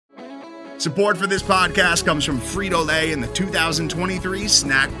Support for this podcast comes from Frito-Lay and the 2023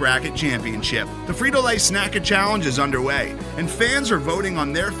 Snack Bracket Championship. The Frito-Lay Snack Challenge is underway, and fans are voting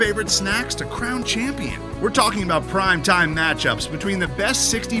on their favorite snacks to crown champion. We're talking about prime-time matchups between the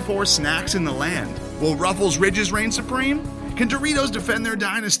best 64 snacks in the land. Will Ruffles Ridges reign supreme? Can Doritos defend their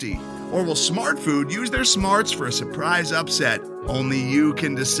dynasty? Or will Smart Food use their smarts for a surprise upset? Only you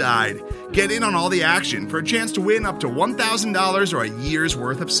can decide. Get in on all the action for a chance to win up to $1,000 or a year's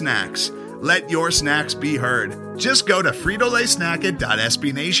worth of snacks. Let your snacks be heard. Just go to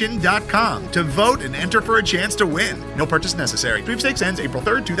fritolaysnacket.sbnation.com to vote and enter for a chance to win. No purchase necessary. Sweepstakes ends April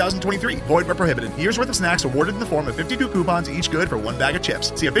 3rd, 2023. Void where prohibited. Year's worth of snacks awarded in the form of 52 coupons, each good for one bag of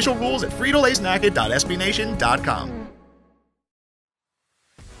chips. See official rules at fritolaysnacket.sbnation.com.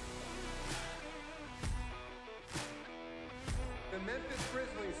 The Memphis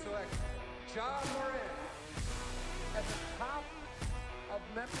Grizzlies select John Moran at the top of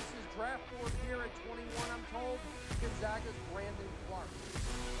Memphis' draft board here at 21, I'm told, Gonzaga's Brandon Clark.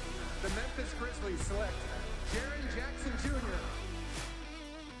 The Memphis Grizzlies select Jaren Jackson Jr.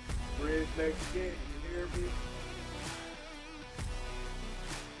 Nxt Gen, you hear me?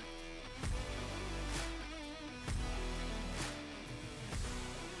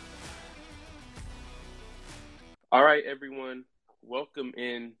 All right, everyone. Welcome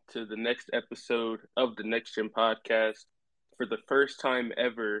in to the next episode of the Nxt Gen Podcast. For the first time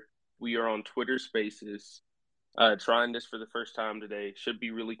ever, we are on Twitter Spaces. Trying this for the first time today. Should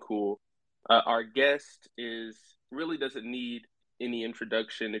be really cool. Our guest really doesn't need any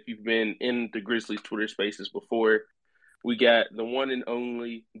introduction if you've been in the Grizzlies Twitter Spaces before. We got the one and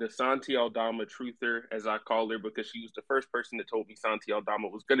only, the Santi Aldama truther, as I call her, because she was the first person that told me Santi Aldama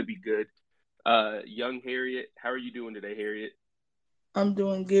was going to be good. Young Harriet. How are you doing today, Harriet? I'm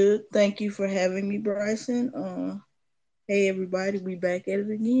doing good. Thank you for having me, Bryson. Hey, everybody. We back at it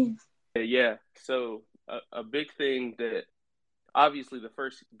again. Yeah. So a big thing that obviously the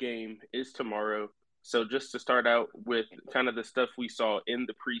first game is tomorrow. So just to start out with kind of the stuff we saw in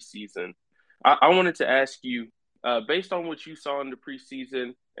the preseason, I wanted to ask you, based on what you saw in the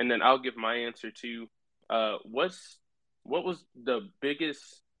preseason, and then I'll give my answer too, what was the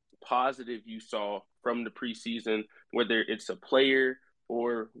biggest positive you saw from the preseason, whether it's a player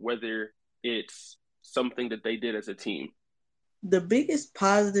or whether it's something that they did as a team? The biggest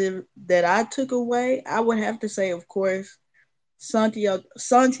positive that I took away, I would have to say, of course, Santi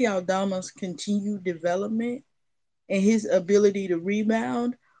Aldama's continued development and his ability to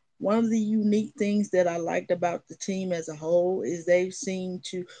rebound. One of the unique things that I liked about the team as a whole is they've seemed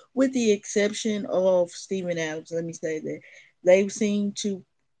to, with the exception of Steven Adams, let me say that, they've seemed to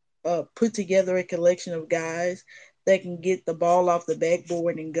put together a collection of guys that can get the ball off the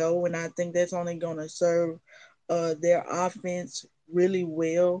backboard and go. And I think that's only going to serve their offense really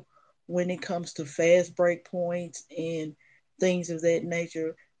well when it comes to fast break points and things of that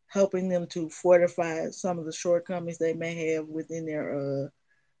nature, helping them to fortify some of the shortcomings they may have within their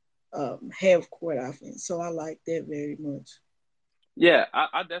half-court offense. So I like that very much. Yeah,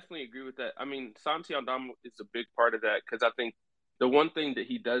 I definitely agree with that. I mean, Santi Aldama is a big part of that because I think the one thing that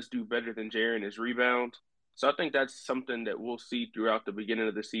he does do better than Jaren is rebound. So I think that's something that we'll see throughout the beginning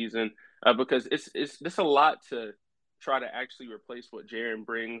of the season because it's a lot to try to actually replace what Jaren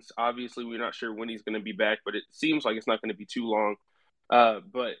brings. Obviously, we're not sure when he's going to be back, but it seems like it's not going to be too long.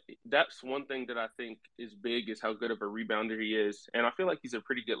 But that's one thing that I think is big is how good of a rebounder he is. And I feel like he's a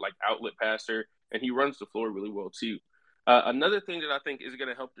pretty good outlet passer, and he runs the floor really well too. Another thing that I think is going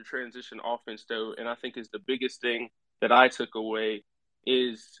to help the transition offense, though, and I think is the biggest thing that I took away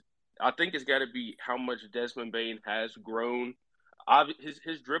is I think it's got to be how much Desmond Bane has grown.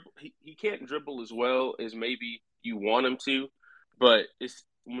 His dribble, he can't dribble as well as maybe you want him to, but it's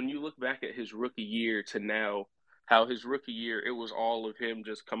when you look back at his rookie year to now, how his rookie year, it was all of him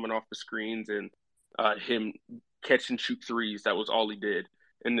just coming off the screens and him catch and shoot threes. That was all he did.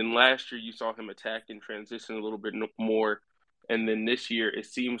 And then last year you saw him attack and transition a little bit more. And then this year it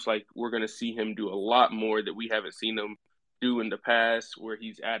seems like we're going to see him do a lot more that we haven't seen him do in the past, where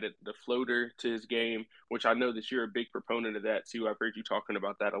he's added the floater to his game, which I know that you're a big proponent of that too. I've heard you talking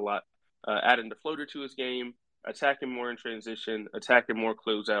about that a lot. Adding the floater to his game, attacking more in transition, attacking more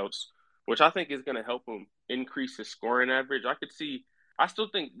closeouts, which I think is going to help him increase his scoring average. I still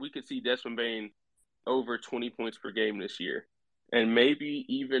think we could see Desmond Bane over 20 points per game this year. And maybe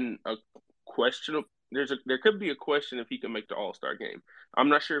even a question. There could be a question if he can make the All-Star game. I'm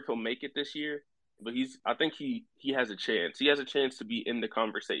not sure if he'll make it this year, but I think he has a chance. He has a chance to be in the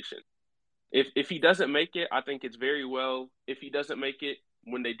conversation. If he doesn't make it, I think it's very well. If he doesn't make it,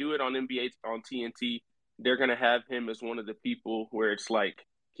 when they do it on NBA on TNT, they're going to have him as one of the people where it's like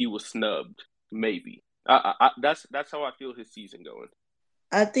he was snubbed. Maybe that's how I feel his season going.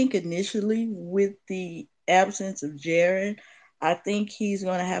 I think initially with the absence of Jaron, I think he's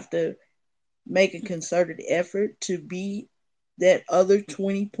going to have to make a concerted effort to be that other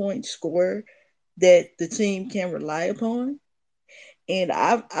 20-point scorer that the team can rely upon. And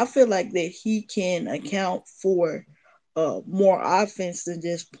I feel like that he can account for more offense than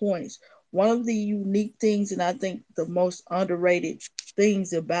just points. One of the unique things, and I think the most underrated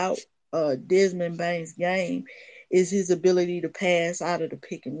things about Desmond Bain's game is his ability to pass out of the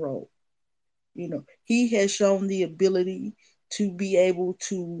pick and roll. He has shown the ability to be able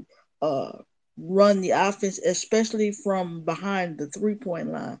to uh, run the offense, especially from behind the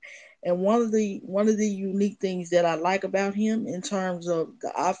 3-point line. And one of the unique things that I like about him in terms of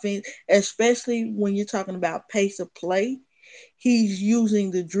the offense, especially when you're talking about pace of play, he's using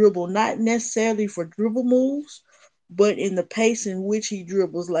the dribble not necessarily for dribble moves, but in the pace in which he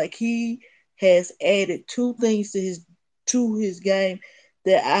dribbles. Like he has added two things to his game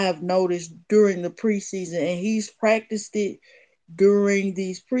that I have noticed during the preseason, and he's practiced it during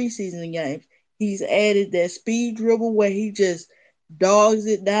these preseason games. He's added that speed dribble where he just dogs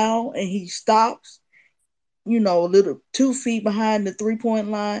it down and he stops, a little 2 feet behind the 3-point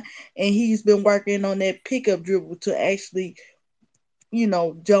line, and he's been working on that pickup dribble to actually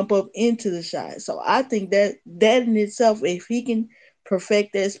jump up into the shot. So I think that in itself, if he can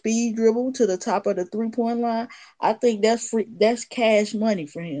perfect that speed dribble to the top of the 3-point line, I think that's free, that's cash money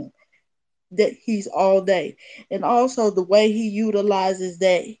for him. That he's all day. And also the way he utilizes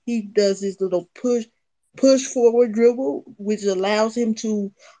that, he does this little push forward dribble, which allows him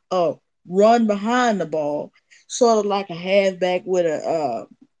to run behind the ball, sort of like a halfback with a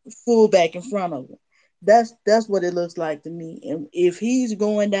fullback in front of him. That's what it looks like to me. And if he's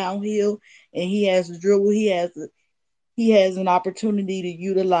going downhill and he has a dribble, he has an opportunity to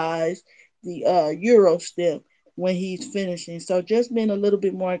utilize the Euro step when he's finishing. So just being a little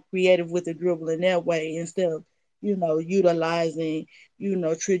bit more creative with the dribble in that way instead of, utilizing,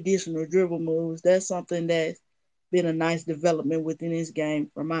 traditional dribble moves. That's something that's been a nice development within his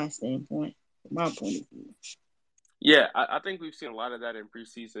game from my standpoint, from my point of view. Yeah, I think we've seen a lot of that in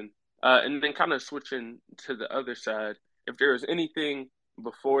preseason. And then kind of switching to the other side, if there was anything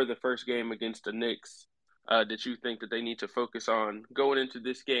before the first game against the Knicks that you think that they need to focus on going into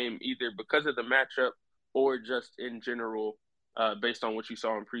this game, either because of the matchup or just in general, based on what you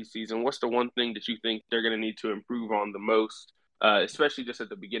saw in preseason, what's the one thing that you think they're going to need to improve on the most, especially just at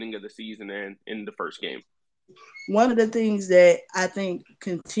the beginning of the season and in the first game? One of the things that I think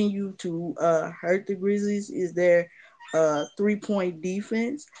continue to hurt the Grizzlies is their 3-point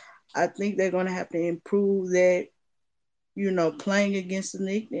defense. I think they're going to have to improve that, playing against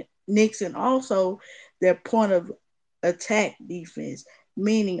the Knicks, and also their point of attack defense.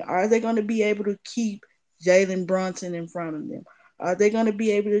 Meaning, are they going to be able to keep Jalen Brunson in front of them? Are they going to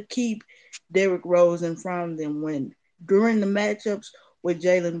be able to keep Derrick Rose in front of them when during the matchups with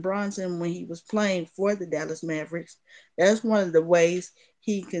Jalen Brunson when he was playing for the Dallas Mavericks? That's one of the ways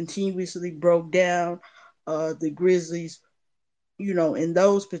he continuously broke down the Grizzlies, in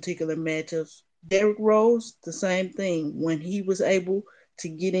those particular matchups. Derrick Rose, the same thing. When he was able to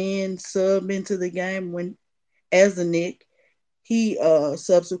get in, sub into the game when as a Knick, he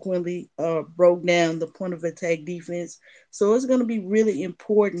subsequently broke down the point of attack defense. So it's going to be really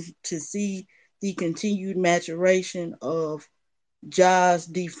important to see the continued maturation of Ja's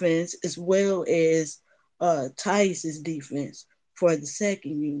defense as well as Tice's defense for the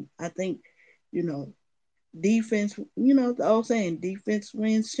second unit. I think, you know, defense, the old saying, defense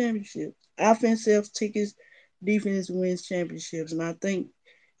wins championships. Offense sells tickets, defense wins championships. And I think,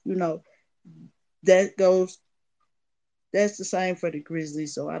 you know, that goes that's the same for the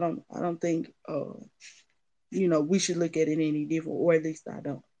Grizzlies. So I don't think we should look at it any different, or at least I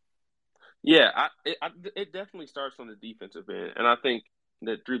don't. Yeah, it definitely starts on the defensive end, and I think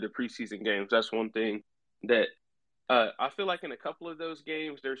that through the preseason games, that's one thing that I feel like in a couple of those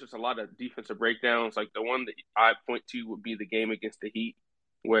games, there's just a lot of defensive breakdowns. Like the one that I point to would be the game against the Heat,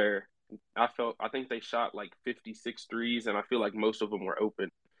 where I think they shot like 56 threes, and I feel like most of them were open.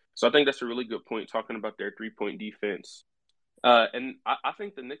 So I think that's a really good point talking about their 3-point defense. And I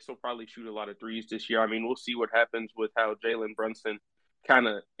think the Knicks will probably shoot a lot of threes this year. I mean, we'll see what happens with how Jalen Brunson kind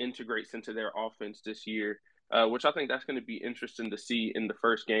of integrates into their offense this year, which I think that's going to be interesting to see in the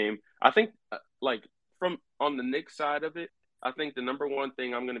first game. I think, like, from on the Knicks side of it, I think the number one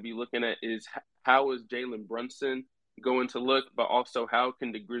thing I'm going to be looking at is how is Jalen Brunson going to look, but also how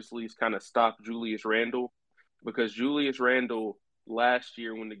can the Grizzlies kind of stop Julius Randle? Because Julius Randle last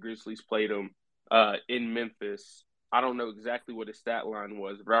year when the Grizzlies played him in Memphis I don't know exactly what his stat line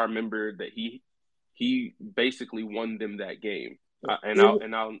was, but I remember that he basically won them that game, and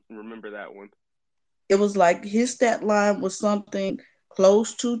It I'll remember that one. it was like his stat line was something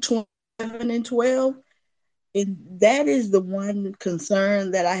close to 27-12, and that is the one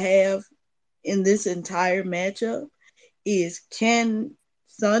concern that I have in this entire matchup is can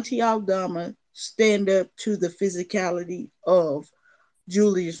Santi Aldama stand up to the physicality of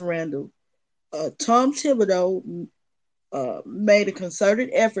Julius Randle? Tom Thibodeau made a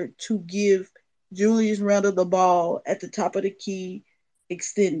concerted effort to give Julius Randle the ball at the top of the key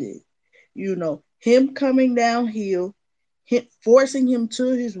extended. Him coming downhill, forcing him to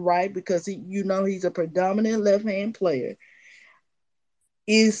his right because he's a predominant left hand player.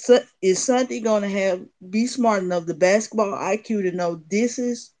 Is Santi gonna have be smart enough the basketball IQ to know this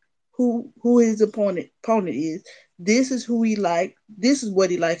is who his opponent is. This is who he like. This is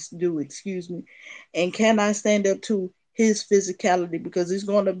what he likes to do. Excuse me, and can I stand up to his physicality because it's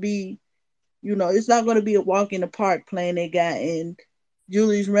gonna be it's not gonna be a walk in the park playing that guy. And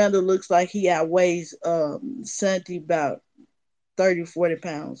Julius Randle looks like he outweighs Santi about 30-40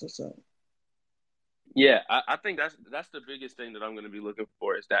 pounds or so. Yeah, I think that's the biggest thing that I'm going to be looking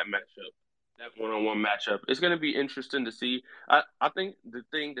for is that matchup, that one-on-one matchup. It's going to be interesting to see. I think the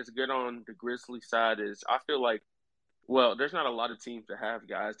thing that's good on the Grizzlies side is I feel like, well, there's not a lot of teams that have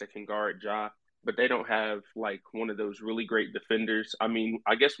guys that can guard Ja, but they don't have like one of those really great defenders. I mean,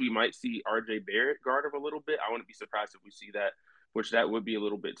 I guess we might see RJ Barrett guard him a little bit. I wouldn't be surprised if we see that, which that would be a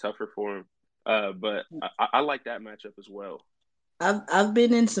little bit tougher for him. But I like that matchup as well. I've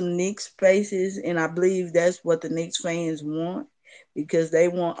been in some Knicks spaces, and I believe that's what the Knicks fans want because they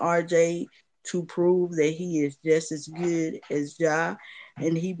want RJ to prove that he is just as good as Ja,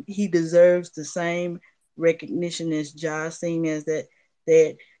 and he deserves the same recognition as Ja, seeing as that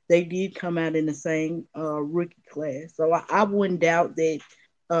they did come out in the same rookie class. So I wouldn't doubt that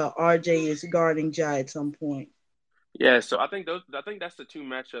RJ is guarding Ja at some point. Yeah, so I think that's the two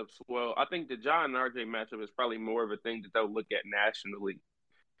matchups. Well, I think the John and RJ matchup is probably more of a thing that they'll look at nationally,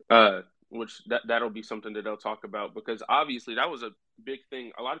 which that'll be something that they'll talk about because obviously that was a big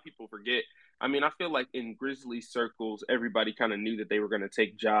thing. A lot of people forget. I mean, I feel like in Grizzlies circles, everybody kind of knew that they were going to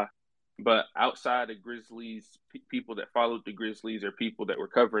take Ja, but outside of Grizzlies, people that followed the Grizzlies or people that were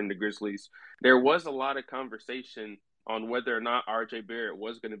covering the Grizzlies, there was a lot of conversation on whether or not RJ Barrett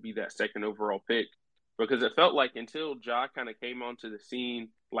was going to be that second overall pick because it felt like until Ja kind of came onto the scene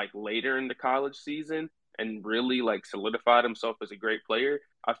like later in the college season and really like solidified himself as a great player,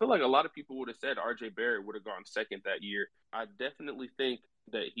 I feel like a lot of people would have said RJ Barrett would have gone second that year. I definitely think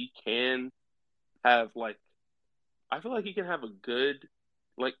that he can have like I feel like he can have a good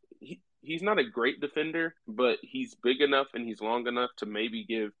like he's not a great defender, but he's big enough and he's long enough to maybe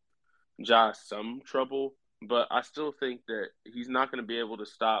give Ja some trouble. But I still think that he's not going to be able to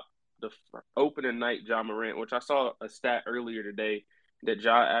stop the opening night Ja Morant, which I saw a stat earlier today that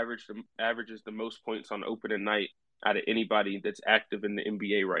Ja averages the most points on opening night out of anybody that's active in the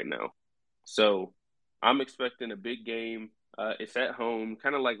NBA right now. So I'm expecting a big game. It's at home,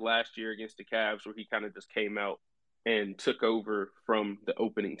 kind of like last year against the Cavs, where he kind of just came out and took over from the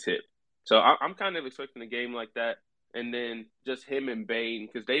opening tip. So I'm kind of expecting a game like that. And then just him and Bane,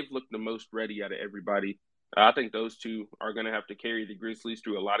 because they've looked the most ready out of everybody. I think those two are going to have to carry the Grizzlies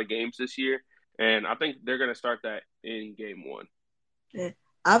through a lot of games this year. And I think they're going to start that in game one. Yeah.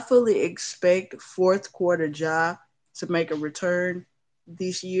 I fully expect fourth quarter Ja to make a return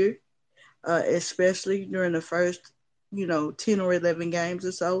this year, especially during the first, 10 or 11 games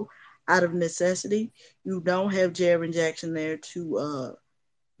or so, out of necessity. You don't have Jaron Jackson there to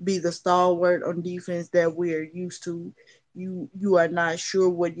be the stalwart on defense that we're used to. You are not sure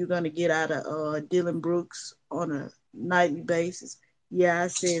what you're gonna get out of Dylan Brooks on a nightly basis. Yeah, I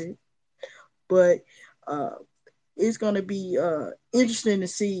said it, but uh, it's gonna be interesting to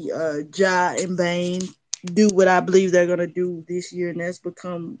see Ja and Bane do what I believe they're gonna do this year, and that's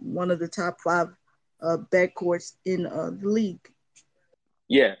become one of the top five backcourts in the league.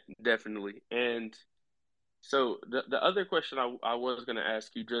 Yeah, definitely. And so the other question I was going to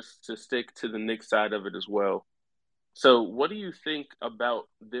ask you, just to stick to the Knicks side of it as well. So what do you think about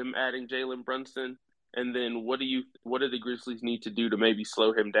them adding Jalen Brunson? And then what do the Grizzlies need to do to maybe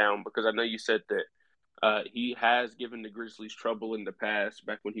slow him down? Because I know you said that he has given the Grizzlies trouble in the past,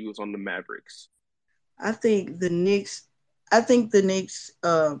 back when he was on the Mavericks. I think the Knicks. I think the Knicks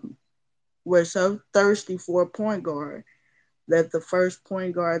were so thirsty for a point guard that the first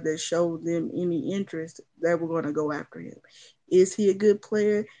point guard that showed them any interest, they were going to go after him. Is he a good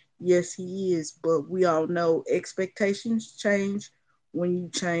player? Yes, he is. But we all know expectations change when you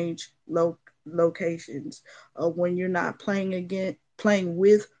change locations. When you're not playing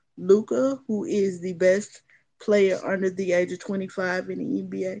with Luca, who is the best player under the age of 25 in the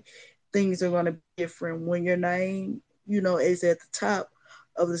NBA, things are going to be different. When your name, is at the top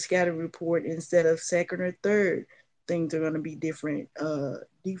of the scouting report instead of second or third, things are going to be different.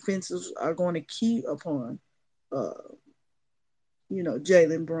 Defenses are going to key upon, uh,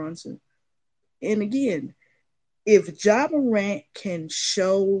 Jalen Brunson. And again, if Ja Morant can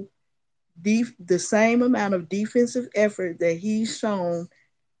show the same amount of defensive effort that he's shown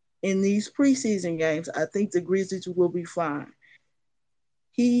in these preseason games, I think the Grizzlies will be fine.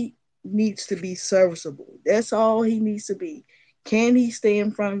 He needs to be serviceable. That's all he needs to be. Can he stay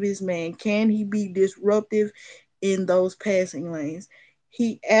in front of his man? Can he be disruptive in those passing lanes?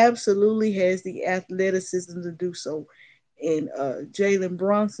 He absolutely has the athleticism to do so. And Jalen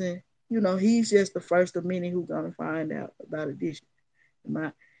Brunson, he's just the first of many who's gonna find out about addition.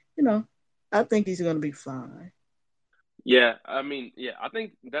 My, you know, I think he's gonna be fine. Yeah, I mean, yeah, I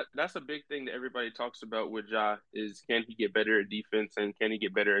think that's a big thing that everybody talks about with Ja is can he get better at defense and can he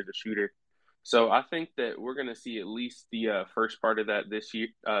get better as a shooter. So I think that we're going to see at least the first part of that this year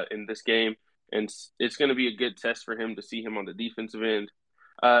in this game, and it's going to be a good test for him to see him on the defensive end.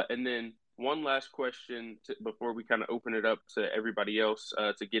 And then one last question before we kind of open it up to everybody else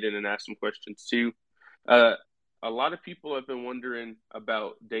to get in and ask some questions too. Uh, a lot of people have been wondering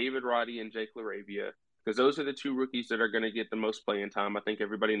about David Roddy and Jake LaRavia because those are the two rookies that are going to get the most playing time. I think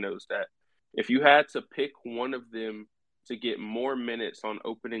everybody knows that. If you had to pick one of them to get more minutes on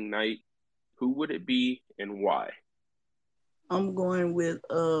opening night, who would it be and why? I'm going with,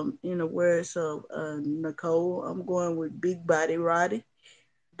 in the words of Nicole, I'm going with Big Body Roddy.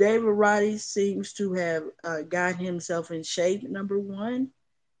 David Roddy seems to have got himself in shape, number one.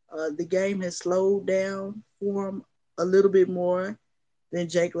 The game has slowed down for him a little bit more than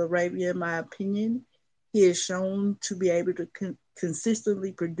Jake LaRavia, in my opinion. He has shown to be able to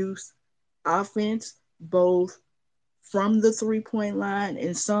consistently produce offense, both from the 3-point line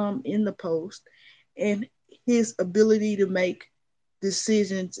and some in the post, and his ability to make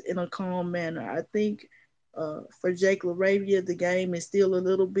decisions in a calm manner. I think for Jake LaRavia, the game is still a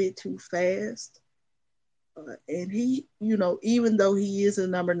little bit too fast. And he, even though he is a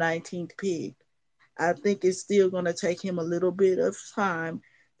number 19th pick, I think it's still going to take him a little bit of time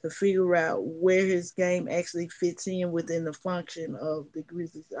to figure out where his game actually fits in within the function of the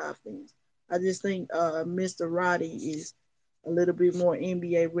Grizzlies offense. I just think Mr. Roddy is a little bit more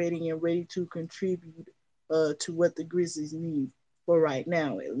NBA ready and ready to contribute to what the Grizzlies need for right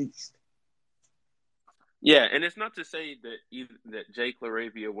now, at least. Yeah, and it's not to say that that Jake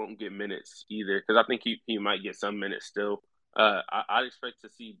LaRavia won't get minutes either, because I think he might get some minutes still. I'd expect to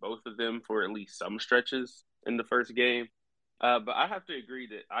see both of them for at least some stretches in the first game. But I have to agree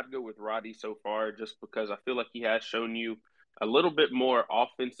that I'd go with Roddy so far just because I feel like he has shown you a little bit more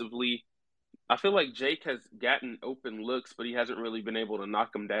offensively. I feel like Jake has gotten open looks, but he hasn't really been able to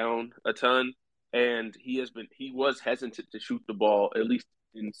knock them down a ton. And he was hesitant to shoot the ball. At least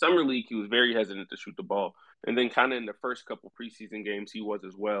in summer league, he was very hesitant to shoot the ball. And then kind of in the first couple preseason games, he was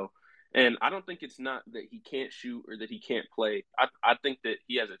as well. And I don't think it's not that he can't shoot or that he can't play. I think that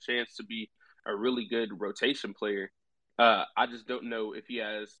he has a chance to be a really good rotation player. I just don't know if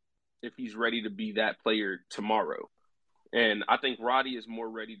he's ready to be that player tomorrow. And I think Roddy is more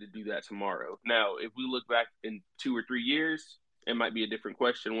ready to do that tomorrow. Now, if we look back in 2 or 3 years, it might be a different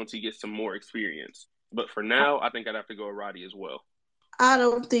question once he gets some more experience. But for now, I think I'd have to go with Roddy as well. I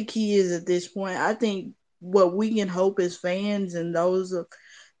don't think he is at this point. I think what we can hope as fans and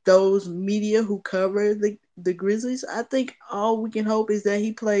those media who cover the Grizzlies, I think all we can hope is that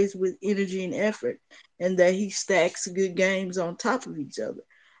he plays with energy and effort and that he stacks good games on top of each other.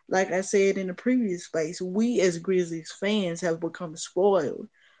 Like I said in the previous space, we as Grizzlies fans have become spoiled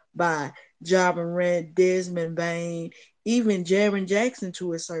by Ja Morant, Desmond Bain, even Jaren Jackson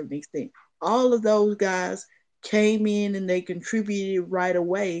to a certain extent. All of those guys came in and they contributed right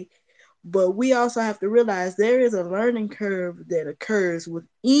away. But we also have to realize there is a learning curve that occurs with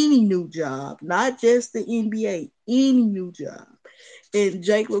any new job, not just the NBA, any new job. And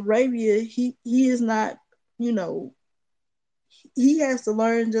Jake LaRavia, he is not, you know, he has to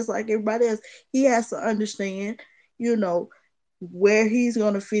learn just like everybody else. He has to understand, you know, where he's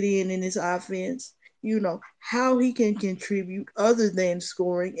going to fit in this offense, how he can contribute other than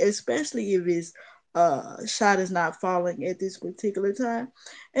scoring, especially if his shot is not falling at this particular time.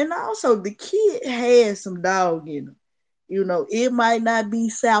 And also, the kid has some dog in him. It might not be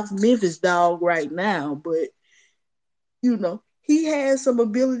South Memphis dog right now, but, he has some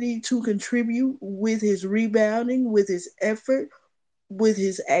ability to contribute with his rebounding, with his effort, with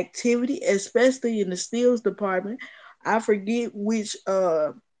his activity, especially in the steals department. I forget which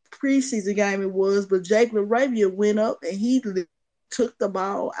preseason game it was, but Jake LaRavia went up and he took the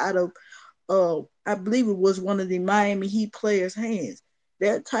ball out of I believe it was one of the Miami Heat players' hands.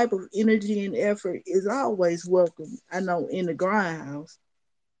 That type of energy and effort is always welcome. I know in the grindhouse.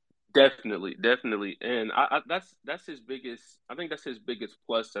 Definitely, definitely, and that's his biggest. I think that's his biggest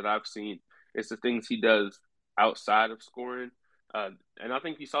plus that I've seen is the things he does outside of scoring, and I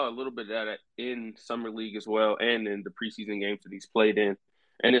think you saw a little bit of that in summer league as well, and in the preseason games that he's played in.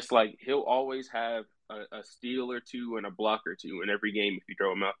 And it's like he'll always have a steal or two and a block or two in every game if you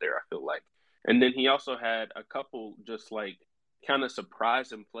throw him out there. I feel like, and then he also had a couple just like kind of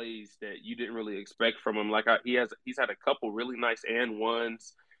surprising plays that you didn't really expect from him. Like he's had a couple really nice and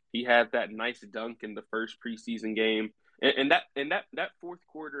ones. He had that nice dunk in the first preseason game, and that fourth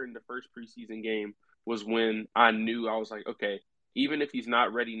quarter in the first preseason game was when I knew I was like, okay, even if he's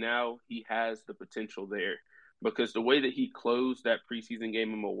not ready now, he has the potential there because the way that he closed that preseason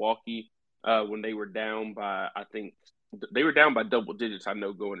game in Milwaukee when they were down by, I think they were down by double digits. I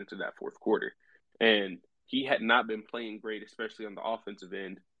know going into that fourth quarter, and he had not been playing great, especially on the offensive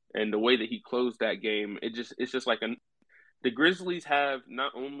end. And the way that he closed that game, it's just like the Grizzlies have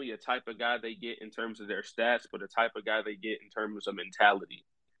not only a type of guy they get in terms of their stats, but a type of guy they get in terms of mentality.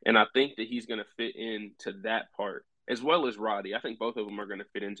 And I think that he's going to fit into that part as well as Roddy. I think both of them are going to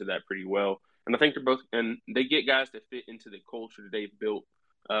fit into that pretty well. And I think they're both, and they get guys that fit into the culture that they've built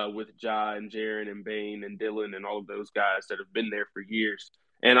with Ja and Jaren and Bane and Dylan and all of those guys that have been there for years.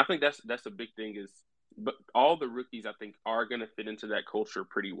 And I think that's a big thing is, but all the rookies I think are going to fit into that culture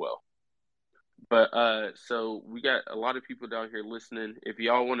pretty well. But so we got a lot of people down here listening. If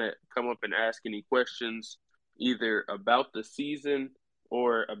y'all want to come up and ask any questions, either about the season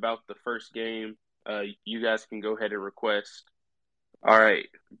or about the first game, you guys can go ahead and request. All right,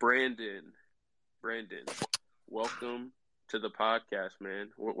 Brandon, welcome to the podcast, man.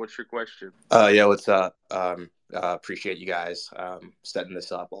 What's your question? Yeah, what's up? Appreciate you guys setting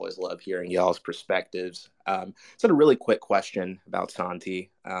this up. Always love hearing y'all's perspectives. So a really quick question about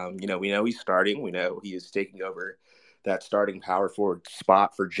Santi. We know he's starting. We know he is taking over that starting power forward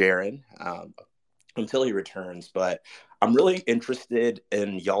spot for Jaren until he returns. But I'm really interested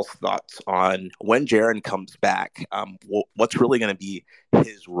in y'all's thoughts on when Jaren comes back. What's really going to be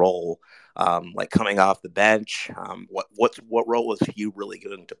his role? Like coming off the bench, what role is he really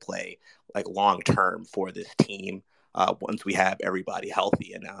going to play, like long term for this team once we have everybody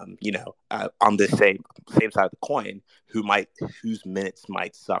healthy? And on this same side of the coin, whose minutes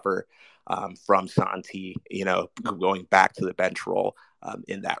might suffer from Santi, going back to the bench role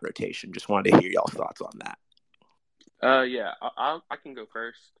in that rotation. Just wanted to hear y'all's thoughts on that. Yeah, I can go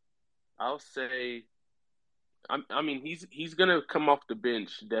first. I'll say. I mean, he's gonna come off the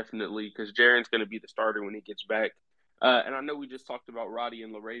bench definitely because Jaren's gonna be the starter when he gets back. And I know we just talked about Roddy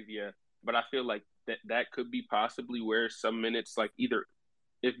and LaRavia, but I feel like that could be possibly where some minutes, like either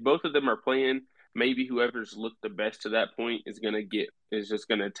if both of them are playing, maybe whoever's looked the best to that point is just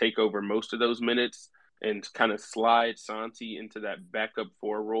gonna take over most of those minutes and kind of slide Santi into that backup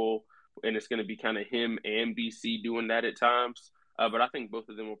four role, and it's gonna be kind of him and BC doing that at times. But I think both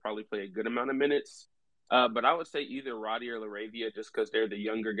of them will probably play a good amount of minutes. But I would say either Roddy or LaRavia just because they're the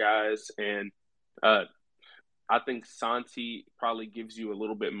younger guys. And I think Santi probably gives you a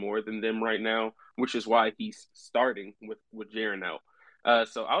little bit more than them right now, which is why he's starting with Jaren out.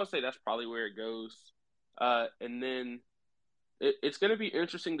 So I would say that's probably where it goes. And then it's going to be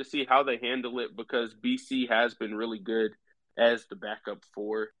interesting to see how they handle it because BC has been really good as the backup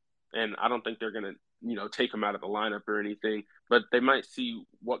four. And I don't think they're going to, take him out of the lineup or anything. But they might see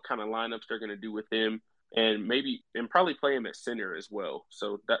what kind of lineups they're going to do with him. And probably play him at center as well.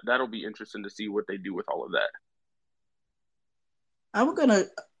 So that'll be interesting to see what they do with all of that. I'm going to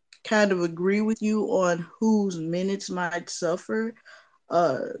kind of agree with you on whose minutes might suffer.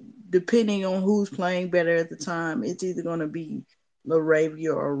 Depending on who's playing better at the time, it's either going to be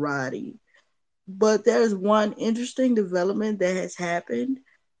LaRavia or Roddy. But there's one interesting development that has happened.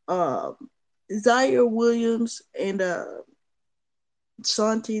 Zaire Williams and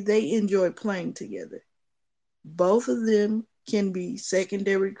Santi, they enjoy playing together. Both of them can be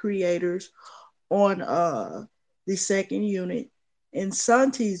secondary creators on the second unit. And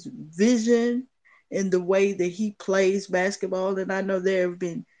Santi's vision and the way that he plays basketball, and I know there have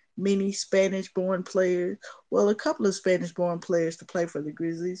been many Spanish-born players, well, a couple of Spanish-born players to play for the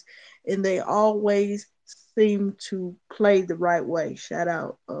Grizzlies, and they always seem to play the right way. Shout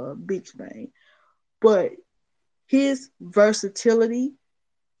out Big Spain. But his versatility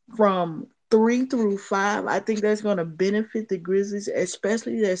from 3 through 5. I think that's going to benefit the Grizzlies,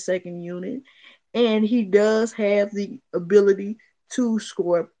 especially their second unit. And he does have the ability to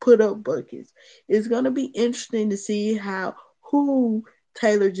score, put up buckets. It's going to be interesting to see who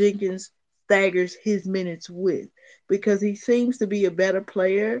Taylor Jenkins staggers his minutes with, because he seems to be a better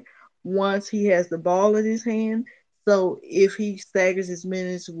player once he has the ball in his hand. So if he staggers his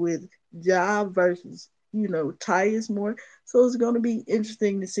minutes with Ja versus, Tyus more, so it's going to be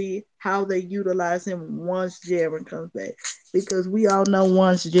interesting to see how they utilize him once Jaren comes back. Because we all know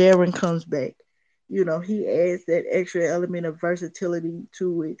once Jaren comes back, he adds that extra element of versatility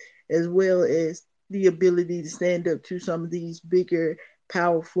to it, as well as the ability to stand up to some of these bigger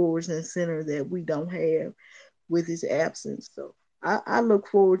power forwards and center that we don't have with his absence. So I look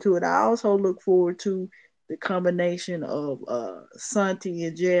forward to it. I also look forward to the combination of Santi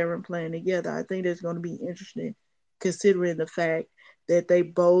and Jaren playing together. I think that's going to be interesting, considering the fact that they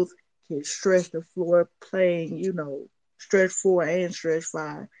both can stretch the floor playing, stretch 4 and stretch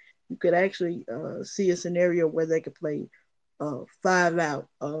 5. You could actually see a scenario where they could play 5 out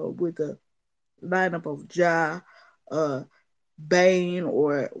with a lineup of Ja, uh, Bane,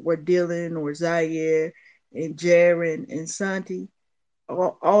 or Dylan, or Zaire, and Jaren and Santi.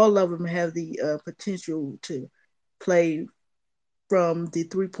 All of them have the potential to play from the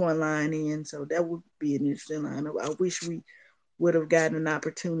 3 point line in. So that would be an interesting lineup. I wish we would have gotten an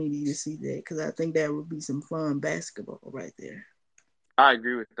opportunity to see that, because I think that would be some fun basketball right there. I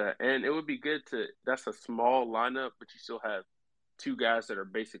agree with that. And it would be good that's a small lineup, but you still have two guys that are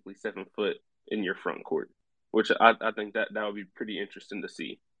basically 7 foot in your front court, which I think that would be pretty interesting to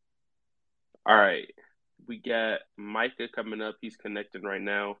see. All right. We got Micah coming up. He's connecting right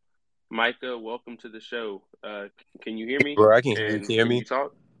now. Micah, welcome to the show. Can you hear me? Bro, I can hear you. And Can you hear can me? you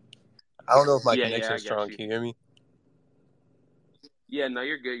talk? I don't know if my Yeah, connection I is got strong. you. Can you hear me? Yeah, no,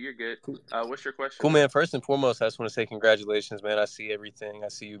 you're good. You're good. What's your question? Cool, man. First and foremost, I just want to say congratulations, man. I see everything. I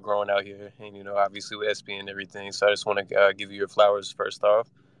see you growing out here, and obviously with SB and everything. So I just want to give you your flowers first off.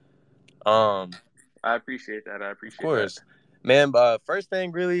 I appreciate that. Of course, man. First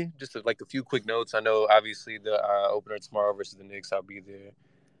thing, really, just like a few quick notes. I know, obviously, the opener tomorrow versus the Knicks. I'll be there.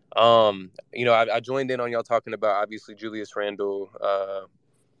 I joined in on y'all talking about obviously Julius Randle.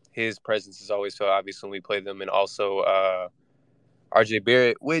 His presence is always felt obvious when we play them, and also RJ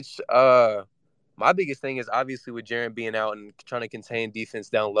Barrett, which my biggest thing is obviously with Jaren being out and trying to contain defense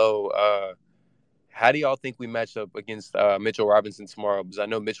down low. How do y'all think we match up against Mitchell Robinson tomorrow? Because I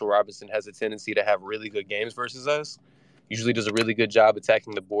know Mitchell Robinson has a tendency to have really good games versus us. Usually does a really good job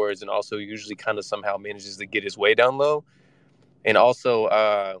attacking the boards, and also usually kind of somehow manages to get his way down low. And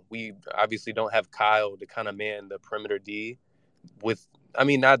also, we obviously don't have Kyle to kind of man the perimeter D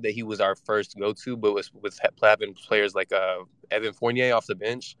not that he was our first go-to, but with having players like Evan Fournier off the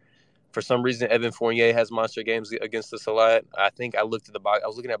bench. For some reason, Evan Fournier has monster games against us a lot. I think I looked at the box. I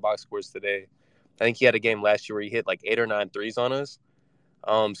was looking at box scores today. I think he had a game last year where he hit like 8 or 9 threes on us.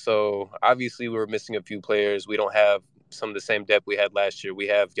 So obviously we were missing a few players. We don't have some of the same depth we had last year. We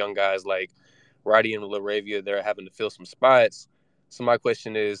have young guys like Roddy and LaRavia. They're having to fill some spots. So my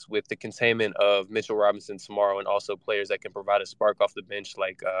question is, with the containment of Mitchell Robinson tomorrow and also players that can provide a spark off the bench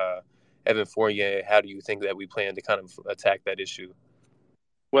like Evan Fournier, how do you think that we plan to kind of attack that issue?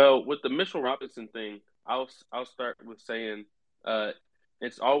 Well, with the Mitchell Robinson thing, I'll start with saying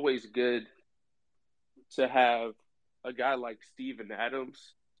it's always good to have a guy like Steven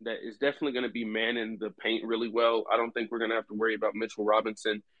Adams that is definitely going to be manning the paint really well. I don't think we're going to have to worry about Mitchell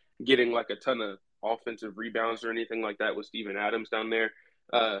Robinson getting like a ton of offensive rebounds or anything like that with Steven Adams down there.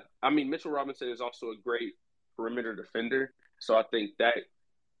 Mitchell Robinson is also a great perimeter defender. So I think that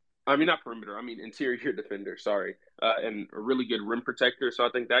 – not perimeter. Interior defender, sorry. And a really good rim protector. So I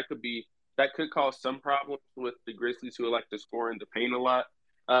think that could cause some problems with the Grizzlies, who like to score in the paint a lot.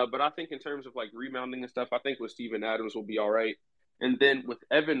 But I think in terms of like rebounding and stuff, I think with Steven Adams will be all right. And then with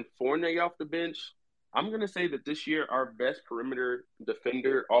Evan Fournier off the bench, I'm going to say that this year our best perimeter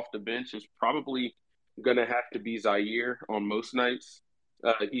defender off the bench is probably going to have to be Zaire on most nights.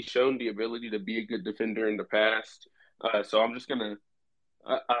 He's shown the ability to be a good defender in the past. So I'm just going to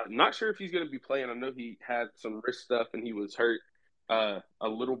not sure if he's going to be playing. I know he had some wrist stuff and he was hurt a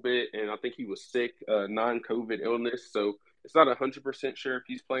little bit, and I think he was sick, non-COVID illness. So it's not 100% sure if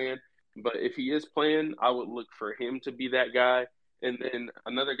he's playing. But if he is playing, I would look for him to be that guy. And then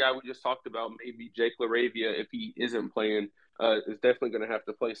another guy we just talked about, maybe Jake LaRavia, if he isn't playing, is definitely going to have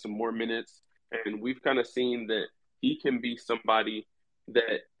to play some more minutes. And we've kind of seen that he can be somebody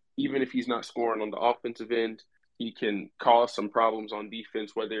that even if he's not scoring on the offensive end, he can cause some problems on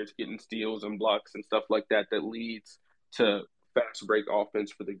defense, whether it's getting steals and blocks and stuff like that, that leads to fast break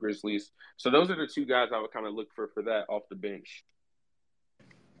offense for the Grizzlies. So those are the two guys I would kind of look for that off the bench.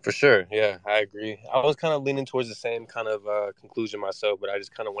 For sure. Yeah, I agree. I was kind of leaning towards the same kind of conclusion myself, but I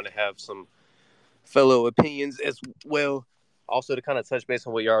just kind of want to have some fellow opinions as well. Also, to kind of touch base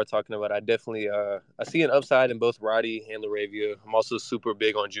on what y'all are talking about, I definitely I see an upside in both Roddy and LaRavia. I'm also super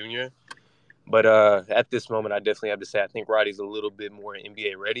big on Junior. But at this moment, I definitely have to say I think Roddy's a little bit more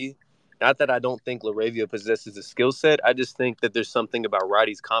NBA ready. Not that I don't think LaRavia possesses a skill set. I just think that there's something about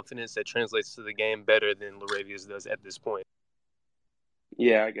Roddy's confidence that translates to the game better than LaRavia's does at this point.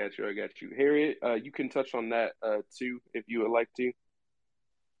 Yeah, I got you. Harriet, you can touch on that too if you would like to.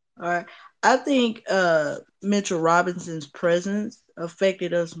 All right. I think Mitchell Robinson's presence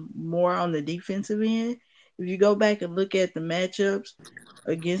affected us more on the defensive end. If you go back and look at the matchups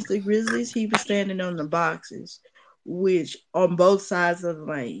against the Grizzlies, he was standing on the boxes, which on both sides of the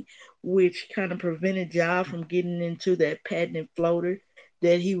lane, which kind of prevented Ja from getting into that patented floater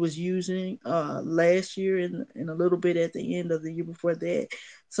that he was using last year and a little bit at the end of the year before that.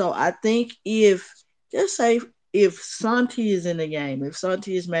 So I think just say if Santi is in the game, if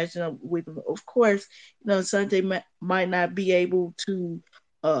Santi is matching up with him, of course, Santi might not be able to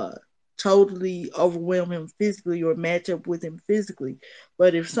uh, totally overwhelm him physically or match up with him physically.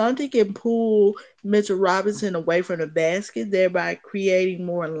 But if Santi can pull Mitchell Robinson away from the basket, thereby creating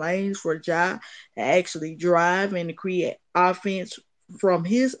more lanes for Ja to actually drive and to create offense from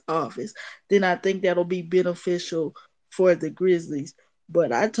his office, then I think that'll be beneficial for the Grizzlies.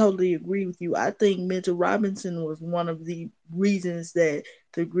 But I totally agree with you. I think Mitchell Robinson was one of the reasons that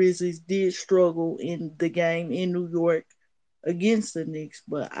the Grizzlies did struggle in the game in New York against the Knicks,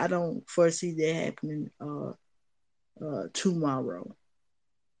 but I don't foresee that happening tomorrow.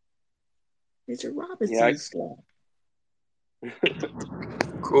 Mitchell Robinson Yeah, is slow.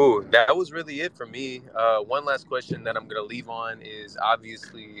 Cool. That was really it for me. One last question that I'm going to leave on is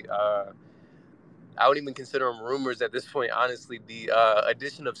obviously, I don't even consider them rumors at this point, honestly, the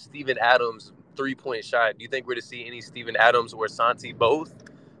addition of Steven Adams 3-point shot. Do you think we're to see any Steven Adams or Santi both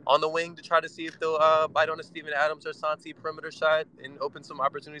on the wing to try to see if they'll bite on a Steven Adams or Santi perimeter shot and open some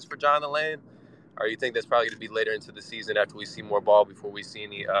opportunities for John in the lane? Or you think that's probably going to be later into the season after we see more ball before we see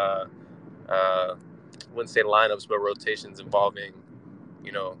any, wouldn't say lineups, but rotations involving,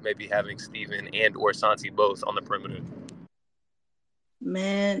 maybe having Steven and or Santi both on the perimeter?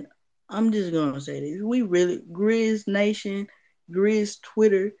 Man, I'm just gonna say this. We really Grizz Nation, Grizz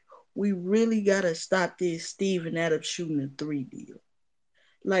Twitter, we really gotta stop this Steven Adams shooting a three deal.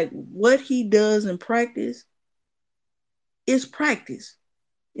 Like what he does in practice is practice.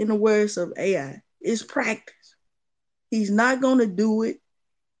 In the words of AI, it's practice. He's not gonna do it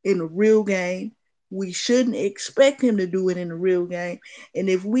in a real game. We shouldn't expect him to do it in a real game. And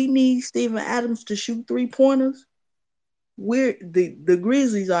if we need Steven Adams to shoot 3-pointers, the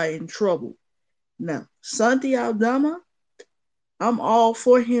Grizzlies are in trouble. Now, Santi Aldama, I'm all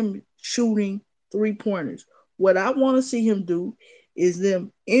for him shooting 3-pointers. What I want to see him do is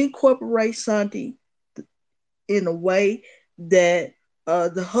them incorporate Santi in a way that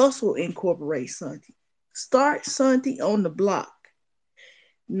the hustle incorporates Santi. Start Santi on the block.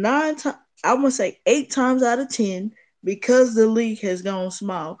 I want to say 8 times out of 10, because the league has gone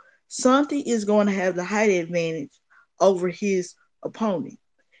small, Santi is going to have the height advantage over his opponent.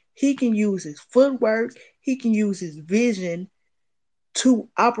 He can use his footwork, he can use his vision to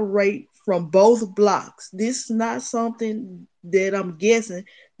operate from both blocks. This is not something that I'm guessing.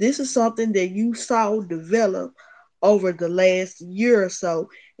 This is something that you saw develop over the last year or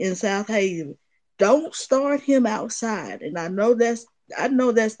so in South Haven. Don't start him outside. And I know that's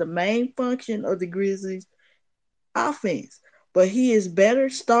the main function of the Grizzlies offense. But he is better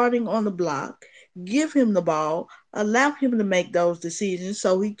starting on the block. Give him the ball, allow him to make those decisions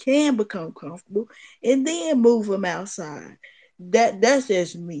so he can become comfortable, and then move him outside. That's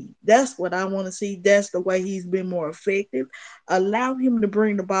just me. That's what I want to see. That's the way he's been more effective. Allow him to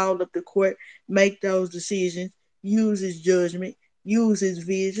bring the ball up the court, make those decisions, use his judgment, use his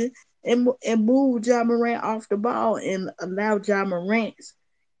vision, and move Ja Morant off the ball and allow the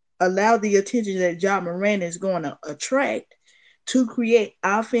attention that Ja Morant is going to attract to create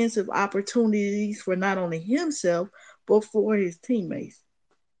offensive opportunities for not only himself, but for his teammates.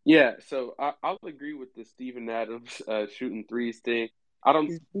 Yeah, so I'll agree with the Steven Adams shooting threes thing. I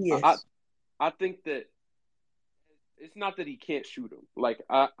don't. I Yes. I think that it's not that he can't shoot them. Like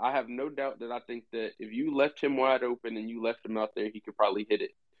I have no doubt that I think that if you left him wide open and you left him out there, he could probably hit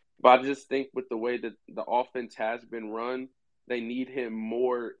it. But I just think with the way that the offense has been run, they need him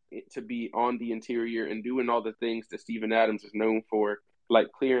more to be on the interior and doing all the things that Steven Adams is known for,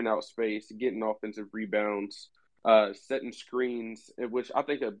 like clearing out space, getting offensive rebounds. setting screens, which I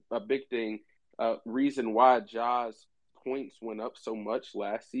think a big thing, reason why Ja's points went up so much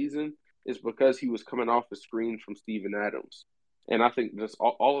last season is because he was coming off the screens from Steven Adams. And I think just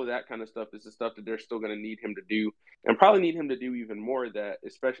all of that kind of stuff is the stuff that they're still going to need him to do, and probably need him to do even more of that,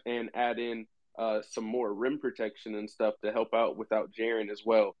 especially, and add in some more rim protection and stuff to help out without Jaren as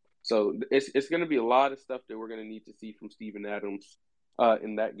well. So it's going to be a lot of stuff that we're going to need to see from Steven Adams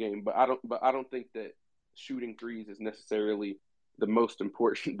in that game. But I don't think that shooting threes is necessarily the most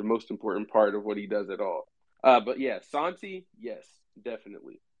important part of what he does at all. But yeah, Santi, yes,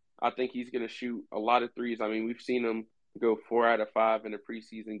 definitely. I think he's going to shoot a lot of threes. I mean, we've seen him go 4 out of 5 in a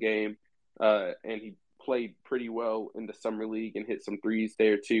preseason game, and he played pretty well in the summer league and hit some threes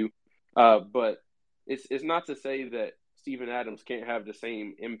there too. But it's not to say that Steven Adams can't have the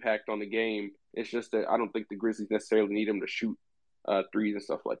same impact on the game. It's just that I don't think the Grizzlies necessarily need him to shoot threes and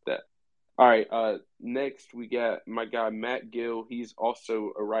stuff like that. All right, next we got my guy Matt Gill. He's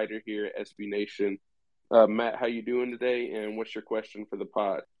also a writer here at SB Nation. Matt, how you doing today, and what's your question for the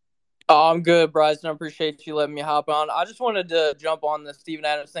pod? Oh, I'm good, Bryson. I appreciate you letting me hop on. I just wanted to jump on the Steven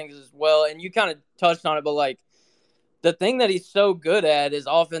Adams things as well, and you kind of touched on it, but like the thing that he's so good at is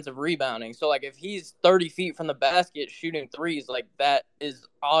offensive rebounding. So like if he's 30 feet from the basket shooting threes, like that is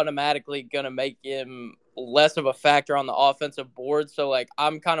automatically going to make him less of a factor on the offensive board. So like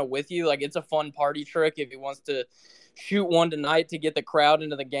I'm kind of with you. Like it's a fun party trick if he wants to shoot one tonight to get the crowd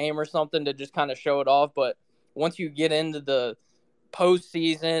into the game or something to just kind of show it off. But once you get into the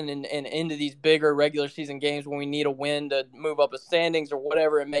postseason and into these bigger regular season games when we need a win to move up the standings or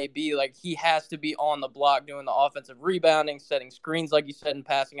whatever it may be, like he has to be on the block doing the offensive rebounding, setting screens like you said, and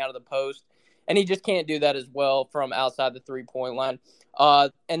passing out of the post. And he just can't do that as well from outside the 3-point line.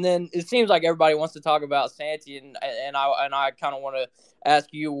 And then it seems like everybody wants to talk about Santi, and I kind of want to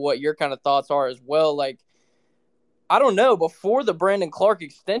ask you what your kind of thoughts are as well. Like, I don't know. Before the Brandon Clark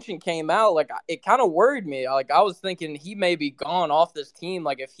extension came out, like it kind of worried me. Like I was thinking he may be gone off this team.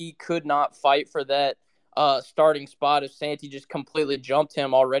 Like if he could not fight for that starting spot, if Santi just completely jumped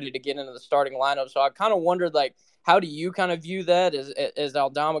him already to get into the starting lineup. So I kind of wondered, like, how do you kind of view that as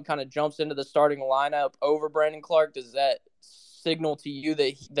Aldama kind of jumps into the starting lineup over Brandon Clark? Does that signal to you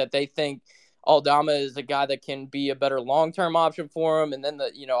that they think Aldama is a guy that can be a better long-term option for him? And then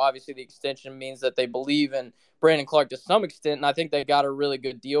obviously the extension means that they believe in Brandon Clark to some extent, and I think they got a really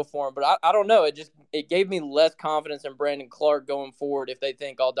good deal for him. But I don't know. It gave me less confidence in Brandon Clark going forward if they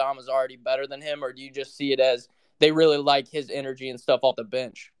think Aldama's already better than him, or do you just see it as they really like his energy and stuff off the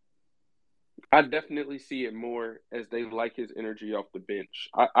bench? I definitely see it more as they like his energy off the bench.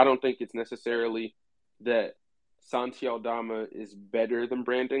 I don't think it's necessarily that Santi Aldama is better than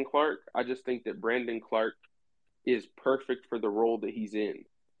Brandon Clark. I just think that Brandon Clark is perfect for the role that he's in.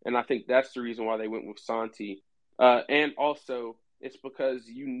 And I think that's the reason why they went with Santi. And also, it's because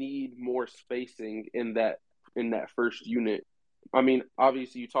you need more spacing in that first unit. I mean,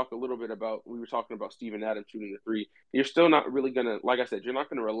 obviously, we were talking about Steven Adams shooting the three. You're still not really going to, like I said, you're not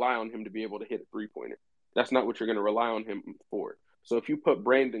going to rely on him to be able to hit a three-pointer. That's not what you're going to rely on him for. So if you put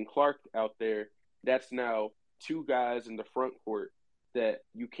Brandon Clark out there, that's now two guys in the front court that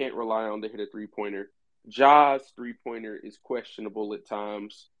you can't rely on to hit a three-pointer. Ja's three-pointer is questionable at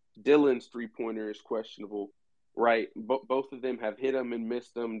times. Dylan's three-pointer is questionable, right? Both of them have hit them and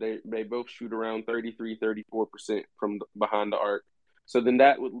missed them. They both shoot around 33, 34% from behind the arc. So then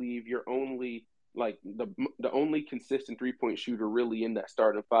that would leave your only, like, the only consistent three-point shooter really in that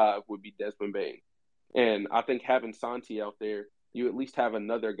starting five would be Desmond Bane. And I think having Santi out there, you at least have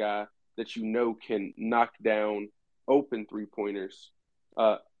another guy that you know can knock down open three-pointers,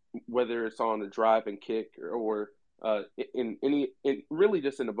 whether it's on a drive and kick or in really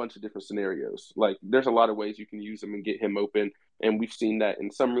just in a bunch of different scenarios. Like there's a lot of ways you can use him and get him open, and we've seen that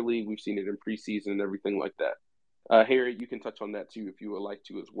in summer league, we've seen it in preseason and everything like that. Harry, you can touch on that too if you would like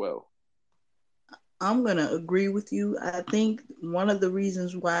to as well. I'm gonna agree with you. I think one of the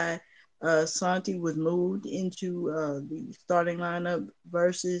reasons why Santi was moved into the starting lineup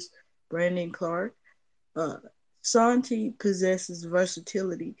versus Brandon Clark, Santi possesses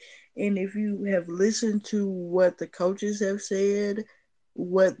versatility. And if you have listened to what the coaches have said,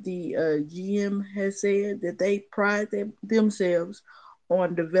 what the GM has said, that they pride themselves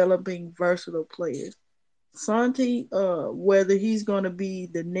on developing versatile players. Santi, whether he's going to be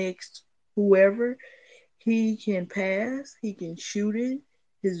the next whoever, he can pass, he can shoot it,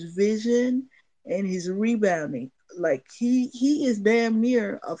 his vision, and his rebounding. Like he is damn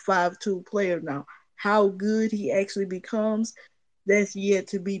near a 5'2" player now. How good he actually becomes, that's yet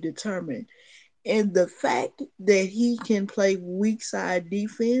to be determined. And the fact that he can play weak side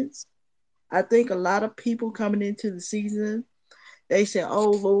defense, I think a lot of people coming into the season, they said,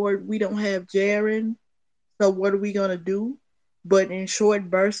 "Oh Lord, we don't have Jaren, so what are we gonna do?" But in short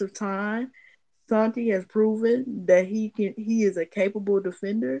bursts of time, Santi has proven that he is a capable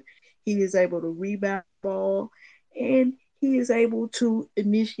defender. He is able to rebound the ball, and he is able to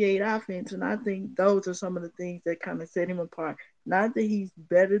initiate offense. And I think those are some of the things that kind of set him apart. Not that he's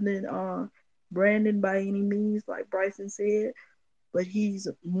better than Brandon by any means, like Bryson said, but he's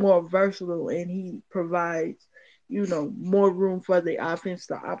more versatile and he provides, more room for the offense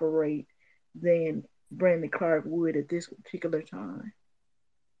to operate than Brandon Clark would at this particular time.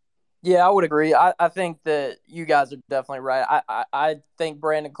 Yeah, I would agree. I think that you guys are definitely right. I think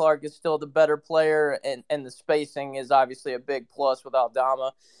Brandon Clark is still the better player, and the spacing is obviously a big plus with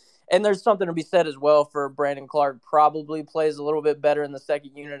Aldama. And there's something to be said as well for Brandon Clark probably plays a little bit better in the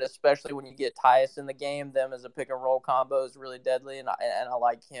second unit, especially when you get Tyus in the game. Them as a pick and roll combo is really deadly, and I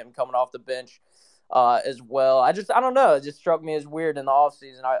like him coming off the bench as well. I don't know. It just struck me as weird in the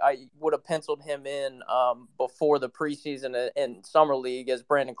offseason. I would have penciled him in before the preseason in Summer League, as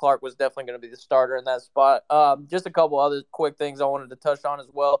Brandon Clark was definitely going to be the starter in that spot. Just a couple other quick things I wanted to touch on as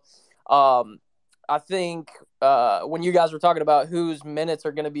well. I think when you guys were talking about whose minutes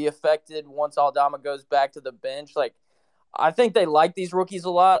are going to be affected once Aldama goes back to the bench, I think they like these rookies a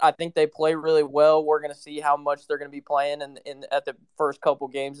lot. I think they play really well. We're going to see how much they're going to be playing in at the first couple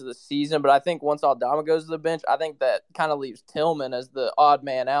games of the season. But I think once Aldama goes to the bench, I think that kind of leaves Tillman as the odd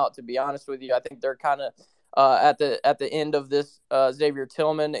man out, to be honest with you. I think they're kind of at the end of this Xavier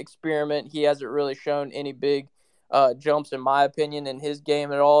Tillman experiment. He hasn't really shown any big jumps, in my opinion, in his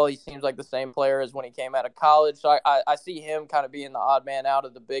game at all. He seems like the same player as when he came out of college. So I see him kind of being the odd man out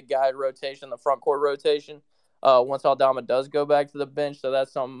of the big guy rotation, the front court rotation. Once Aldama does go back to the bench. So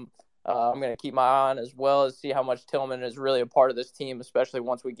that's something I'm going to keep my eye on, as well as see how much Tillman is really a part of this team, especially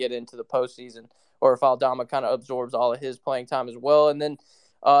once we get into the postseason, or if Aldama kind of absorbs all of his playing time as well. And then,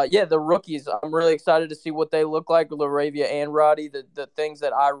 the rookies, I'm really excited to see what they look like, LaRavia and Roddy. The things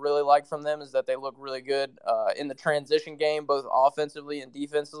that I really like from them is that they look really good in the transition game, both offensively and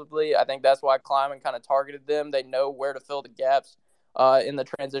defensively. I think that's why Kleiman kind of targeted them. They know where to fill the gaps in the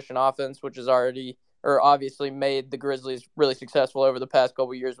transition offense, which is obviously made the Grizzlies really successful over the past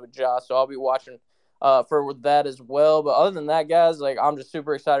couple of years with Josh. So I'll be watching for that as well. But other than that, guys, I'm just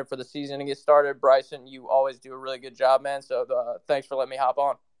super excited for the season to get started. Bryson, you always do a really good job, man. So thanks for letting me hop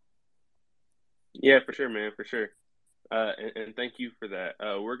on. Yeah, for sure, man, for sure. And thank you for that.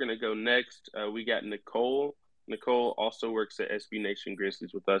 We're going to go next. We got Nicole. Nicole also works at SB Nation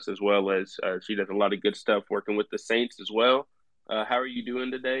Grizzlies with us, as well as she does a lot of good stuff working with the Saints as well. How are you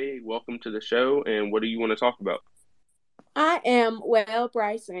doing today? Welcome to the show, and what do you want to talk about? I am well,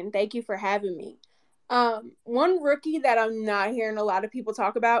 Bryson. Thank you for having me. One rookie that I'm not hearing a lot of people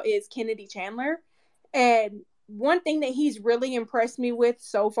talk about is Kennedy Chandler. And one thing that he's really impressed me with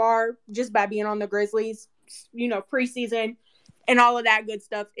so far, just by being on the Grizzlies, preseason and all of that good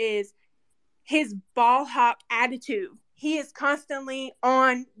stuff, is his ball hawk attitude. He is constantly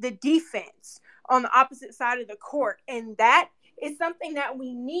on the defense, on the opposite side of the court. And that is something that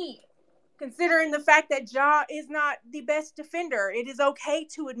we need, considering the fact that Ja is not the best defender. It is okay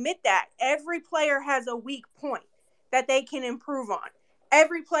to admit that. Every player has a weak point that they can improve on.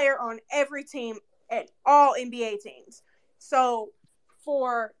 Every player on every team at all NBA teams. So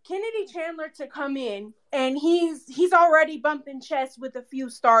for Kennedy Chandler to come in, and he's already bumping chests with a few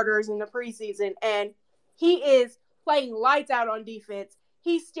starters in the preseason, and he is playing lights out on defense.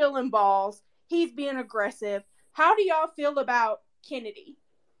 He's stealing balls. He's being aggressive. How do y'all feel about Kennedy?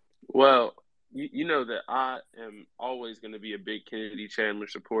 Well, you know that I am always going to be a big Kennedy Chandler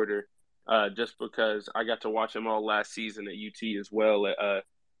supporter, just because I got to watch him all last season at UT as well.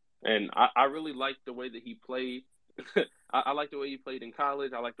 And I really liked the way that he played. I like the way he played in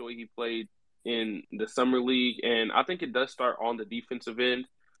college. I like the way he played in the summer league. And I think it does start on the defensive end.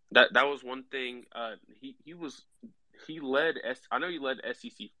 That was one thing. He led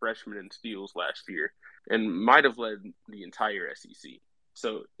SEC freshmen in steals last year, and might have led the entire SEC.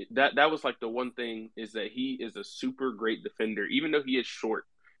 So that was the one thing, is that he is a super great defender. Even though he is short,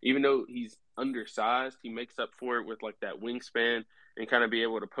 even though he's undersized, he makes up for it with that wingspan and kind of be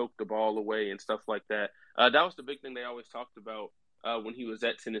able to poke the ball away and stuff like that. That was the big thing they always talked about when he was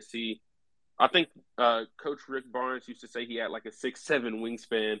at Tennessee. I think Coach Rick Barnes used to say he had a 6'7"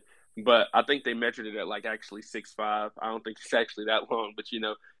 wingspan, but I think they measured it at actually 6'5". I don't think it's actually that long, but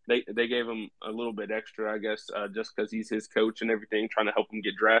they gave him a little bit extra, I guess, just because he's his coach and everything, trying to help him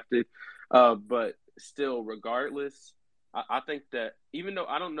get drafted. But still, regardless, I think that even though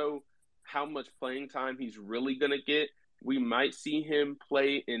I don't know how much playing time he's really going to get, we might see him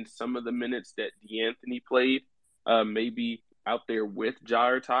play in some of the minutes that DeAnthony played, maybe out there with Ja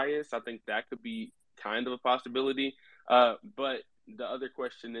or Tyus. I think that could be kind of a possibility. But the other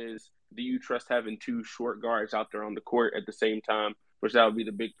question is, do you trust having two short guards out there on the court at the same time? Which that would be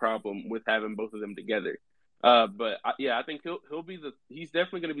the big problem with having both of them together. But I think he's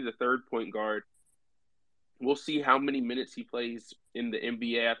definitely going to be the third point guard. We'll see how many minutes he plays in the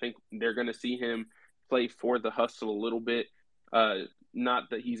NBA. I think they're going to see him play for the hustle a little bit. Not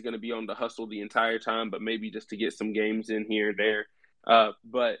that he's going to be on the hustle the entire time, but maybe just to get some games in here and there.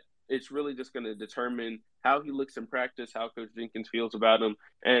 But it's really just going to determine how he looks in practice, how Coach Jenkins feels about him,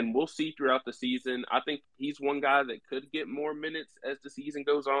 and we'll see throughout the season. I think he's one guy that could get more minutes as the season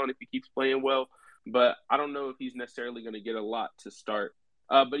goes on if he keeps playing well, but I don't know if he's necessarily going to get a lot to start.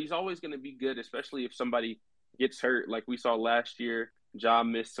 But he's always going to be good, especially if somebody gets hurt like we saw last year. Ja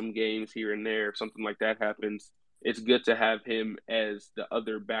missed some games here and there. If something like that happens, it's good to have him as the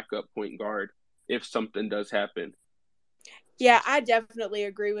other backup point guard if something does happen. Yeah, I definitely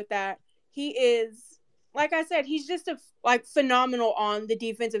agree with that. He is, like I said, he's just phenomenal on the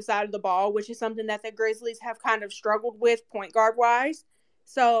defensive side of the ball, which is something that the Grizzlies have kind of struggled with point guard wise.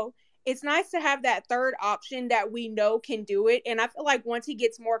 So it's nice to have that third option that we know can do it. And I feel like once he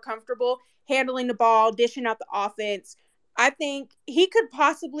gets more comfortable handling the ball, dishing out the offense, I think he could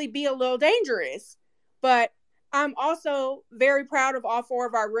possibly be a little dangerous. But I'm also very proud of all four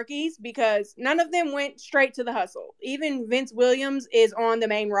of our rookies because none of them went straight to the hustle. Even Vince Williams is on the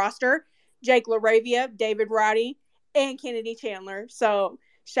main roster, Jake LaRavia, David Roddy, and Kennedy Chandler. So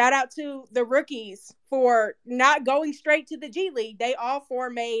shout out to the rookies for not going straight to the G League. They all four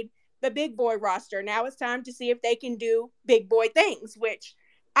made the big boy roster. Now it's time to see if they can do big boy things, which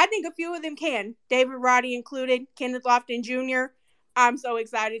I think a few of them can. David Roddy included, Kenneth Lofton Jr. I'm so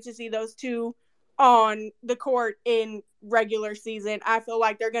excited to see those two on the court in regular season. I feel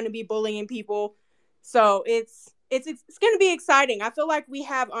like they're going to be bullying people. So it's going to be exciting. I feel like we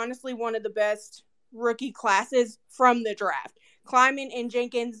have honestly one of the best rookie classes from the draft. Kleiman and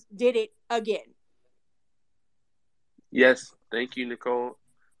Jenkins did it again. Yes, thank you, Nicole.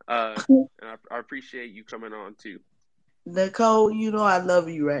 And I appreciate you coming on too. Nicole, you know I love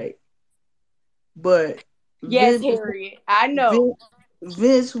you, right? But yes, Harriet, I know.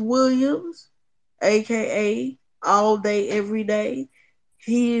 Vince Williams, aka All Day Every Day,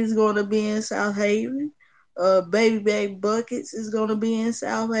 he is going to be in South Haven. Baby Bag Buckets is going to be in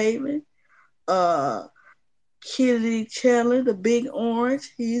South Haven. Kennedy Chandler, the Big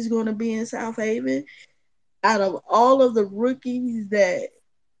Orange, he's going to be in South Haven. Out of all of the rookies that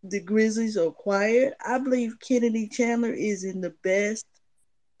the Grizzlies acquired, I believe Kennedy Chandler is in the best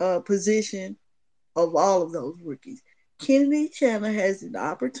position of all of those rookies. Kennedy Chandler has an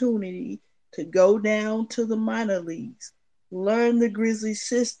opportunity to go down to the minor leagues, learn the Grizzlies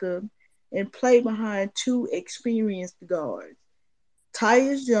system, and play behind two experienced guards,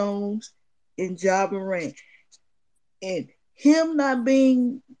 Tyus Jones and Ja Morant. And him not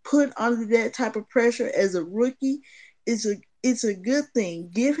being put under that type of pressure as a rookie it's a good thing.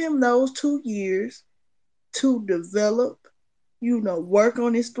 Give him those 2 years to develop, work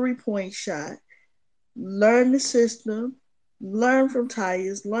on his 3-point shot, learn the system, learn from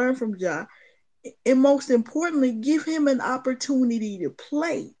Tyus, learn from Ja, and most importantly, give him an opportunity to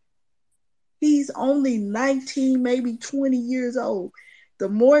play. He's only 19, maybe 20 years old. The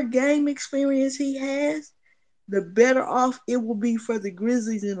more game experience he has, the better off it will be for the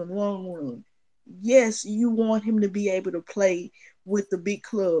Grizzlies in the long run. Yes, you want him to be able to play with the big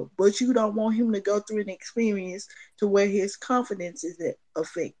club, but you don't want him to go through an experience to where his confidence is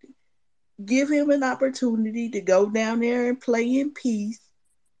affected. Give him an opportunity to go down there and play in peace,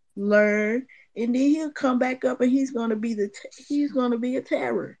 learn, and then he'll come back up and he's going to be a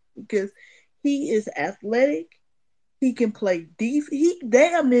terror because he is athletic. He can play he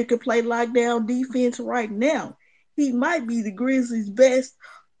damn near can play lockdown defense right now. He might be the Grizzlies' best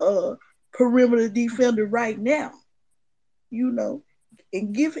perimeter defender right now,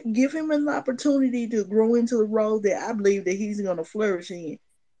 and give him an opportunity to grow into the role that I believe that he's going to flourish in.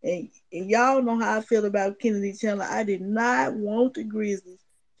 And y'all know how I feel about Kennedy Chandler. I did not want the Grizzlies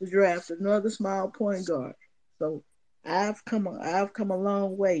to draft another small point guard. So I've come a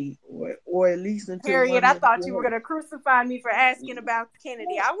long way, or at least until Harriet, I thought you were gonna crucify me for asking about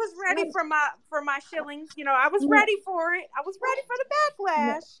Kennedy. I was ready for my shillings. I was ready for it. I was ready for the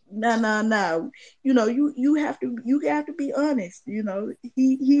backlash. No. You have to be honest.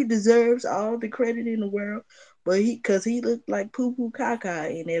 He deserves all the credit in the world, but because he looked like poo poo caca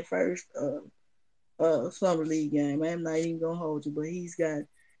in that first summer league game. I'm not even gonna hold you, but he's got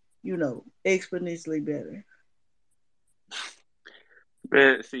exponentially better.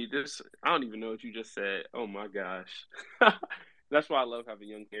 Man, see this. I don't even know what you just said. Oh my gosh, that's why I love having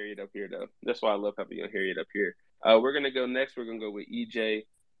young Harriet up here, though. That's why I love having young Harriet up here. We're gonna go next. We're gonna go with EJ.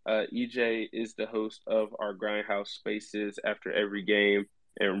 EJ is the host of our Grindhouse Spaces after every game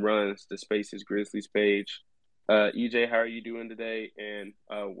and runs the Spaces Grizzlies page. EJ, how are you doing today? And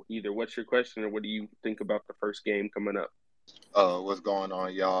either what's your question or what do you think about the first game coming up? What's going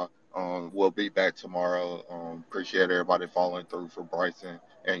on, y'all? We'll be back tomorrow. Appreciate everybody following through for Bryson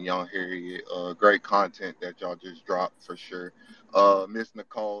and Young Harriet. Great content that y'all just dropped for sure. Miss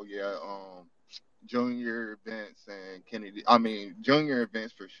Nicole, yeah. Junior events and Kennedy. I mean, junior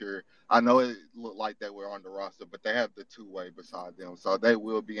events for sure. I know it looked like they were on the roster, but they have the two-way beside them, so they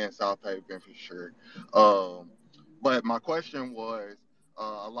will be in South Haven for sure. But my question was,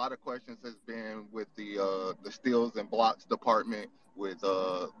 a lot of questions has been with the steals and blocks department with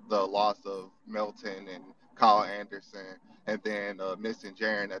the loss of Melton and Kyle Anderson, and then missing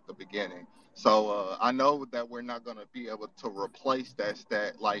Jaren at the beginning. So I know that we're not going to be able to replace that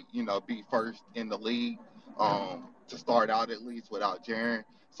stat, like, be first in the league to start out at least without Jaren.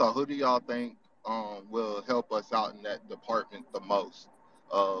 So who do y'all think will help us out in that department the most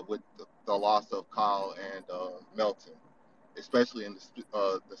with the loss of Kyle and Melton, especially in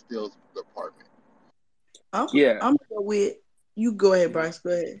the steals department? Yeah. I'm gonna go with you. Go ahead, Bryce.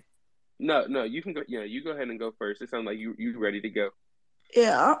 Go ahead. No, you can go. Yeah, you go ahead and go first. It sounds like you ready to go.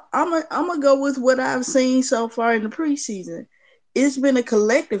 Yeah, I'm gonna go with what I've seen so far in the preseason. It's been a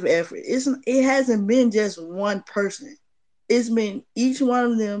collective effort. It hasn't been just one person. It's been each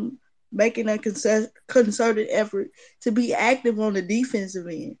one of them making a concerted effort to be active on the defensive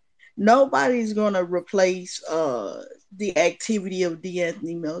end. Nobody's gonna replace the activity of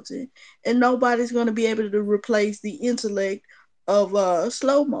DeAnthony Melton, and nobody's gonna be able to replace the intellect of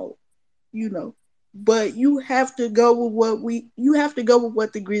Slow Mo. You know, but you have to go with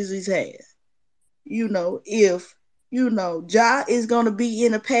what the Grizzlies have. If Ja is gonna be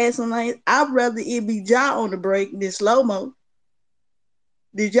in a passing lane, I'd rather it be Ja on the break than Slow Mo.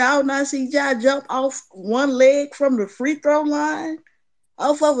 Did y'all not see Ja jump off one leg from the free throw line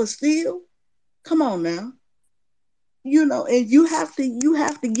off of a steal? Come on now. And you have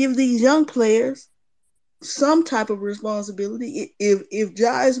to give these young players some type of responsibility. If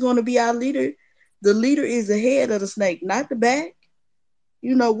Ja is going to be our leader, the leader is the head of the snake, not the back.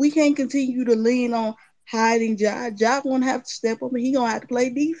 We can't continue to lean on hiding Ja. Ja gonna have to step up and he gonna have to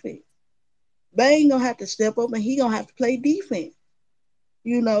play defense. Bang gonna have to step up and he gonna have to play defense.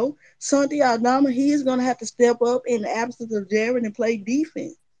 Santi Aldama, he is gonna have to step up in the absence of Jared and play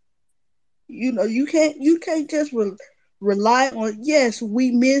defense. You can't just rely on. Yes, we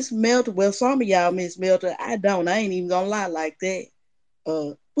miss Melton. Well, some of y'all miss Melton. I don't. I ain't even gonna lie like that.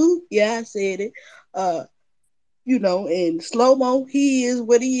 Yeah, I said it. And Slow Mo, he is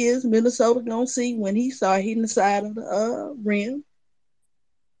what he is. Minnesota gonna see when he start hitting the side of the rim.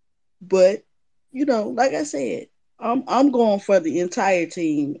 But like I said, I'm going for the entire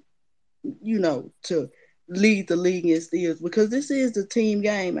team. To lead the league in steals because this is the team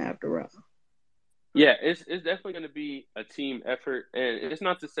game after all. Yeah, it's definitely going to be a team effort, and it's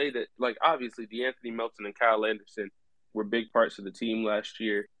not to say that, like, obviously DeAnthony Melton and Kyle Anderson were big parts of the team last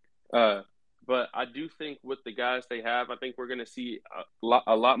year, but I do think with the guys they have, I think we're going to see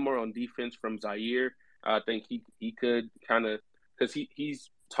a lot more on defense from Zaire. I think he could kind of, because he's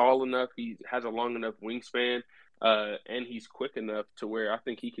tall enough, he has a long enough wingspan, and he's quick enough to where I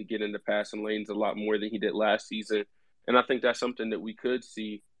think he could get into passing lanes a lot more than he did last season, and I think that's something that we could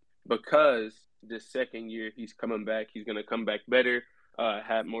see because this second year he's coming back. He's going to come back better,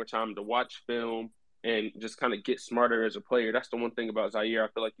 have more time to watch film, and just kind of get smarter as a player. That's the one thing about Zaire. I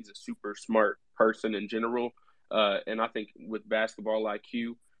feel like he's a super smart person in general, and I think with basketball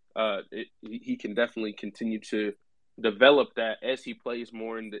IQ, he can definitely continue to develop that as he plays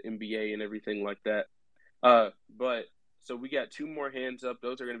more in the NBA and everything like that. But so we got two more hands up.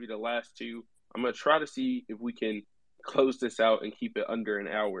 Those are going to be the last two. I'm going to try to see if we can close this out and keep it under an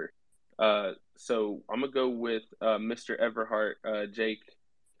hour. So I'm going to go with Mr. Everhart, Jake,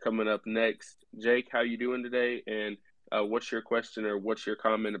 coming up next. Jake, how you doing today? And what's your question or what's your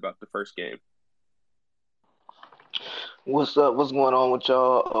comment about the first game? What's up? What's going on with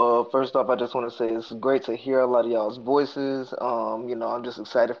y'all? First off, I just want to say it's great to hear a lot of y'all's voices. I'm just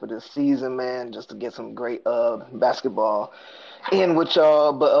excited for this season, man, just to get some great basketball in with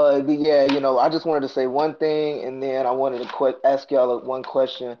y'all. But yeah, I just wanted to say one thing, and then I wanted to ask y'all one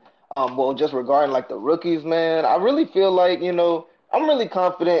question. Just regarding like the rookies, man, I really feel like I'm really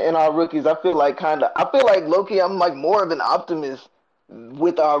confident in our rookies. I feel like low-key, I'm like more of an optimist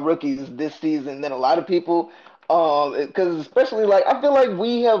with our rookies this season than a lot of people. Because especially like I feel like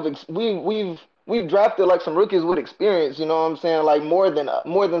we've drafted like some rookies with experience. You know what I'm saying? Like more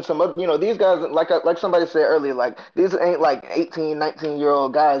than some other. You know, these guys like somebody said earlier. Like these ain't like 18,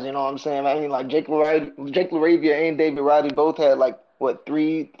 19-year-old guys. You know what I'm saying? I mean like Jake Laravia and David Roddy both had like what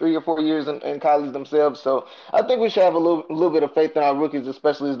three or 4 years in college themselves. So I think we should have a little bit of faith in our rookies,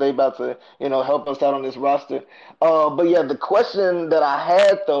 especially as they about to help us out on this roster. But yeah, the question that I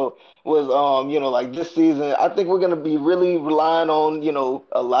had though was like this season, I think we're gonna be really relying on,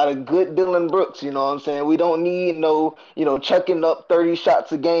 a lot of good Dylan Brooks, you know what I'm saying? We don't need no, chucking up 30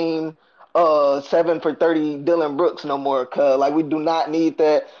 shots a game, 7 for 30 Dylan Brooks no more, cause like we do not need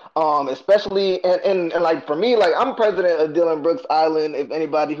that. Especially and like for me, like I'm president of Dylan Brooks Island, if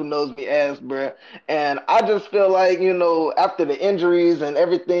anybody who knows me asks, bruh. And I just feel like, after the injuries and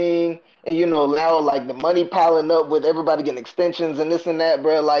everything, and now like the money piling up with everybody getting extensions and this and that,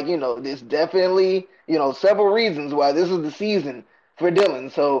 bro. Like there's definitely several reasons why this is the season for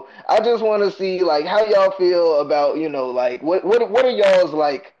Dylan. So I just want to see like how y'all feel about like what are y'all's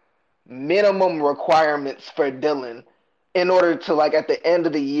like minimum requirements for Dylan in order to like at the end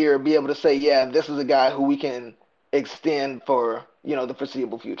of the year be able to say, yeah, this is a guy who we can extend for the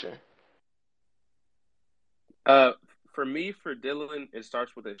foreseeable future. Uh, for me, for Dylan, it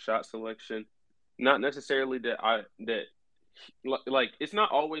starts with a shot selection. Not necessarily like it's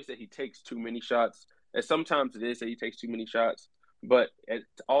not always that he takes too many shots. And sometimes it is that he takes too many shots, but at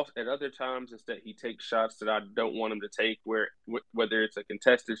other times it's that he takes shots that I don't want him to take. Whether it's a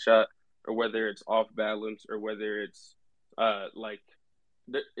contested shot or whether it's off balance or whether it's like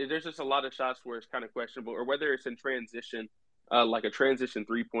there's just a lot of shots where it's kind of questionable, or whether it's in transition, like a transition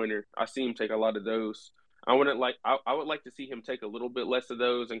 3-pointer. I see him take a lot of those. I would like to see him take a little bit less of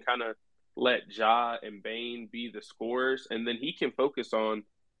those and kind of let Ja and Bane be the scorers, and then he can focus on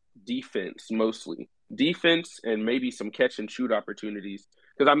defense mostly. Defense and maybe some catch and shoot opportunities.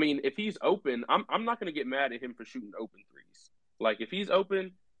 Because I mean, if he's open, I'm not going to get mad at him for shooting open threes. Like if he's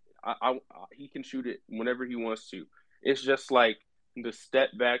open, he can shoot it whenever he wants to. It's just like the step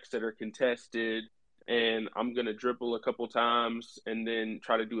backs that are contested, and I'm going to dribble a couple times and then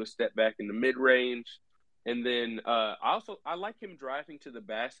try to do a step back in the mid range. And then I like him driving to the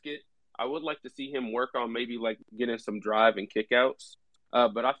basket. I would like to see him work on maybe like getting some drive and kickouts.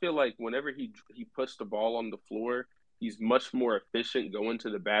 But I feel like whenever he puts the ball on the floor, he's much more efficient going to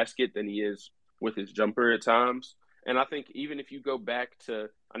the basket than he is with his jumper at times. And I think even if you go back to,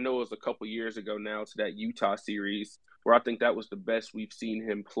 I know it was a couple years ago now, to that Utah series, where I think that was the best we've seen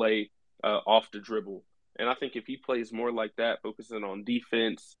him play off the dribble. And I think if he plays more like that, focusing on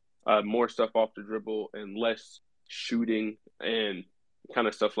defense, more stuff off the dribble and less shooting and kind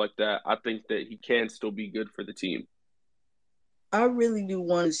of stuff like that, I think that he can still be good for the team. I really do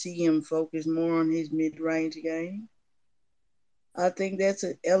want to see him focus more on his mid-range game. I think that's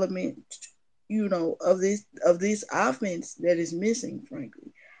an element, of this offense that is missing,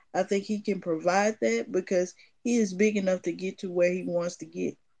 frankly. I think he can provide that because he is big enough to get to where he wants to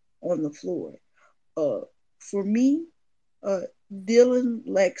get on the floor. For me, Dylan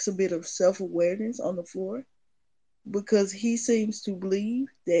lacks a bit of self-awareness on the floor because he seems to believe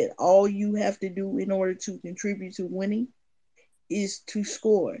that all you have to do in order to contribute to winning is to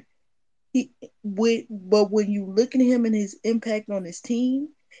score. But when you look at him and his impact on his team,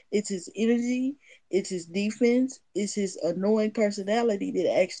 it's his energy, it's his defense, it's his annoying personality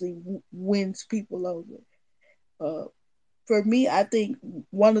that actually wins people over. For me, I think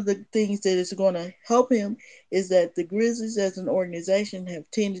one of the things that is going to help him is that the Grizzlies as an organization have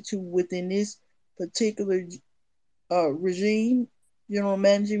tended to, within this particular regime,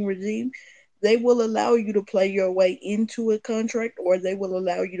 managing regime, they will allow you to play your way into a contract or they will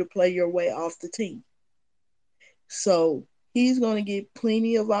allow you to play your way off the team. So he's going to get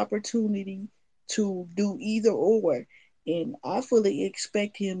plenty of opportunity to do either or. And I fully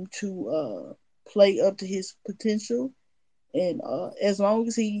expect him to play up to his potential. And as long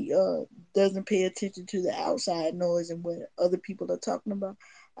as he doesn't pay attention to the outside noise and what other people are talking about,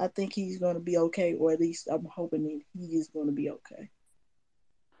 I think he's going to be okay, or at least I'm hoping that he is going to be okay.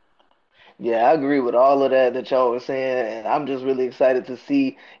 Yeah, I agree with all of that y'all were saying, and I'm just really excited to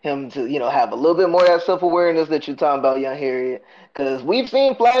see him to, have a little bit more of that self-awareness that you're talking about, young Harriet, because we've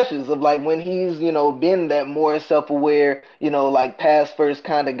seen flashes of like when he's, been that more self-aware, like pass first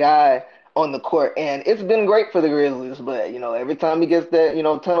kind of guy on the court, and it's been great for the Grizzlies. But every time he gets that,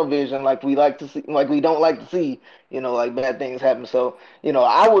 tunnel vision, like we like to see, like we don't like to see, like bad things happen. So,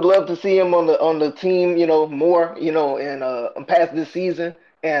 I would love to see him on the team, more, and past this season.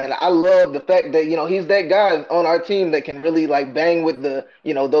 And I love the fact that, he's that guy on our team that can really like bang with the,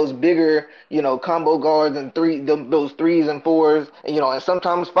 those bigger, combo guards and those threes and fours, and, and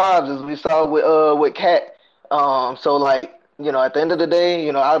sometimes fives, as we saw with Cat. So like, at the end of the day,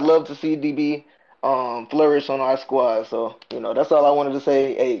 I'd love to see DB flourish on our squad. So, that's all I wanted to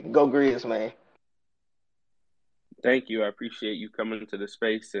say. Hey, go Grizz, man. Thank you. I appreciate you coming to the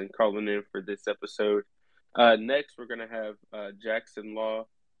space and calling in for this episode. Next, we're going to have Jackson Law,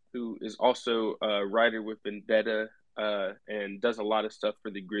 who is also a writer with Vendetta and does a lot of stuff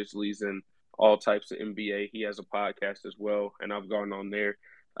for the Grizzlies and all types of NBA. He has a podcast as well, and I've gone on there.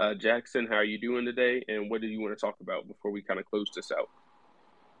 Jackson, how are you doing today, and what do you want to talk about before we kind of close this out?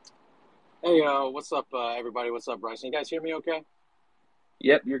 Hey, what's up, everybody? What's up, Bryson? You guys hear me okay?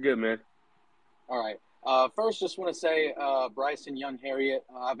 Yep, you're good, man. All right. First, just want to say, Bryson, Young Harriet,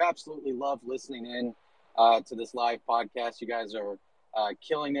 I've absolutely loved listening in to this live podcast. You guys are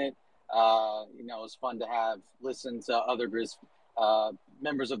killing it. It's fun to listen to other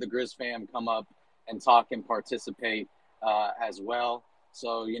members of the Grizz fam come up and talk and participate as well.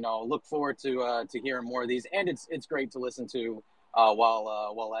 So, look forward to hearing more of these. And it's great to listen to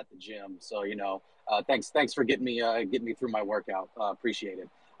while at the gym. So, thanks for getting me through my workout. Appreciate it.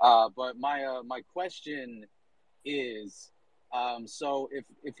 But my question is, so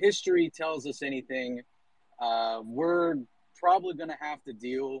if history tells us anything, we're probably going to have to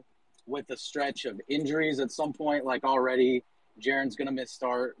deal with a stretch of injuries at some point. Like already, Jaren's going to miss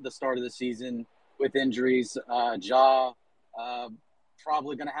the start of the season with injuries. Ja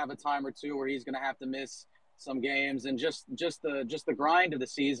probably going to have a time or two where he's going to have to miss some games, and just the grind of the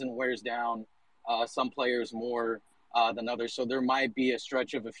season wears down some players more than others. So there might be a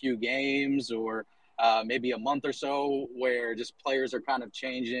stretch of a few games or maybe a month or so where just players are kind of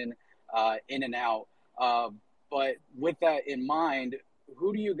changing in and out. But with that in mind,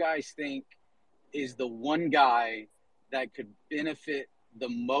 who do you guys think is the one guy that could benefit the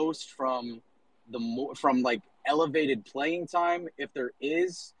most from like elevated playing time if there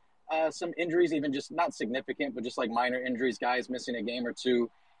is some injuries, even just not significant, but just like minor injuries, guys missing a game or two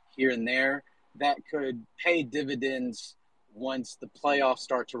here and there, that could pay dividends once the playoffs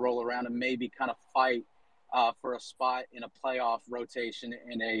start to roll around and maybe kind of fight for a spot in a playoff rotation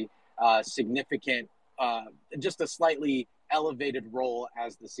in a significant, just a slightly elevated role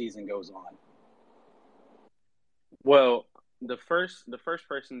as the season goes on? Well, the first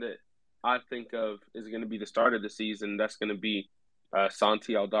person that I think of is going to be the start of the season. That's going to be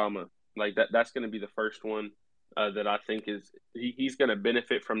Santi Aldama. Like that's going to be the first one that I think he's going to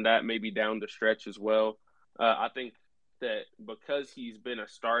benefit from that, maybe down the stretch as well. I think that because he's been a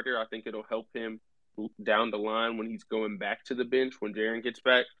starter, I think it'll help him down the line when he's going back to the bench when Jaren gets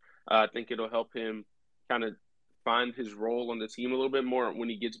back. I think it'll help him kind of find his role on the team a little bit more when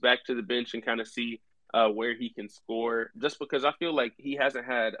he gets back to the bench and kind of see where he can score. Just because I feel like he hasn't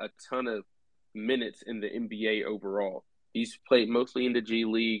had a ton of minutes in the NBA overall. He's played mostly in the G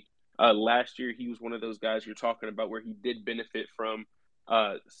League. Last year, he was one of those guys you're talking about where he did benefit from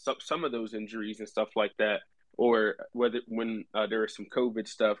some of those injuries and stuff like that, or when there was some COVID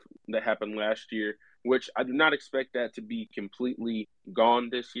stuff that happened last year, which I do not expect that to be completely gone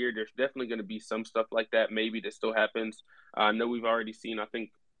this year. There's definitely going to be some stuff like that maybe that still happens. I know we've already seen, I think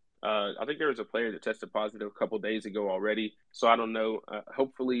there was a player that tested positive a couple days ago already, so I don't know.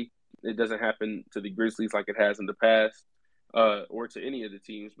 Hopefully it doesn't happen to the Grizzlies like it has in the past. Or to any of the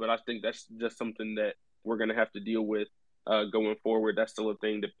teams, but I think that's just something that we're going to have to deal with going forward. That's still a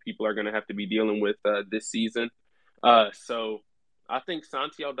thing that people are going to have to be dealing with this season. So I think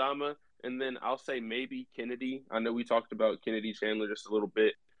Santi Aldama, and then I'll say maybe Kennedy. I know we talked about Kennedy Chandler just a little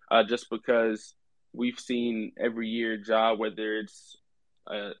bit, just because we've seen every year Ja, whether it's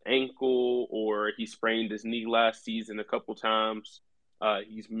ankle or he sprained his knee last season a couple times.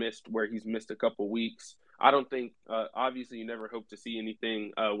 He's missed a couple weeks. I don't think, obviously, you never hope to see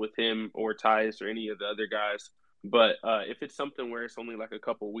anything with him or Tyus or any of the other guys. But if it's something where it's only like a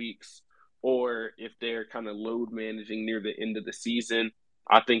couple weeks, or if they're kind of load managing near the end of the season,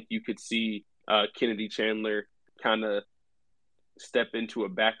 I think you could see Kennedy Chandler kind of step into a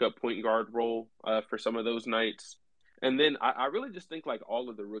backup point guard role for some of those nights. And then I really just think like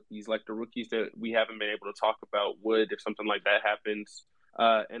all of the rookies, like the rookies that we haven't been able to talk about would if something like that happens.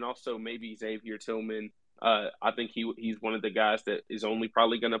 And also maybe Xavier Tillman. I think he's one of the guys that is only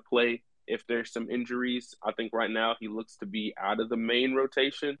probably going to play if there's some injuries. I think right now he looks to be out of the main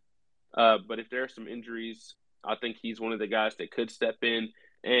rotation. But if there are some injuries, I think he's one of the guys that could step in.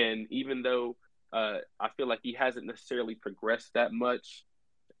 And even though I feel like he hasn't necessarily progressed that much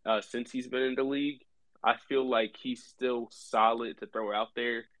since he's been in the league, I feel like he's still solid to throw out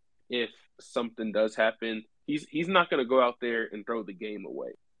there if something does happen. He's not going to go out there and throw the game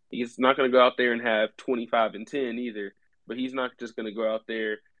away. He's not going to go out there and have 25 and 10 either, but he's not just going to go out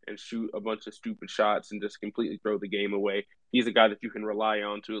there and shoot a bunch of stupid shots and just completely throw the game away. He's a guy that you can rely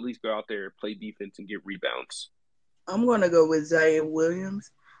on to at least go out there, play defense, and get rebounds. I'm going to go with Zion Williams.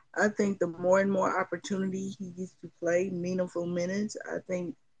 I think the more and more opportunity he gets to play meaningful minutes, I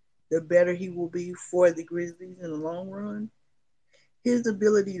think the better he will be for the Grizzlies in the long run. His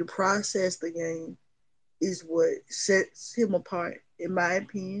ability to process the game is what sets him apart, in my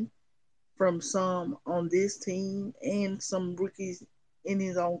opinion, from some on this team and some rookies in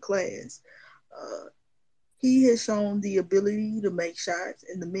his own class. He has shown the ability to make shots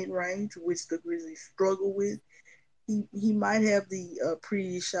in the mid-range, which the Grizzlies struggle with. He might have the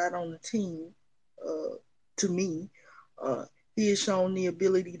prettiest shot on the team, to me. He has shown the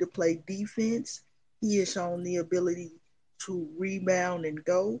ability to play defense. He has shown the ability to rebound and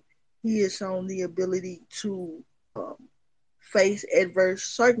go. He has shown the ability to face adverse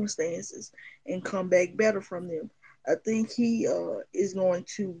circumstances and come back better from them. I think he is going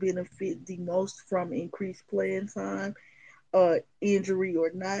to benefit the most from increased playing time, injury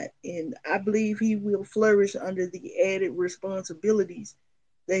or not, and I believe he will flourish under the added responsibilities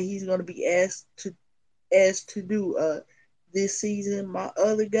that he's going to be asked to do this season. My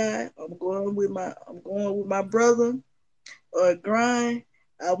other guy, I'm going with my brother, Grind.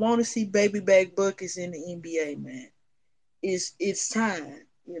 I want to see baby back buckets in the NBA, man. It's time,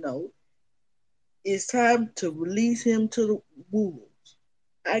 It's time to release him to the Wolves.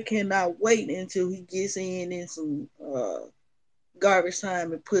 I cannot wait until he gets in some garbage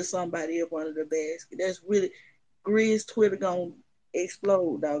time and put somebody up under the basket. That's really Grizz Twitter gonna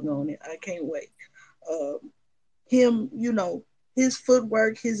explode, doggone it. I can't wait. Him, his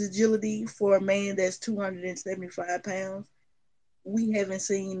footwork, his agility for a man that's 275 pounds, we haven't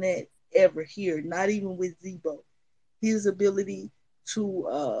seen that ever here, not even with Zebo. His ability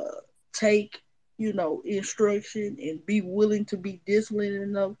to take, instruction and be willing to be disciplined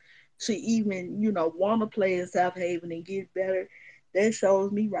enough to even, want to play in South Haven and get better. That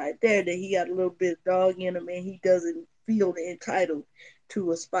shows me right there that he got a little bit of dog in him and he doesn't feel entitled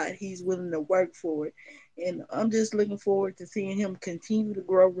to a spot. He's willing to work for it. And I'm just looking forward to seeing him continue to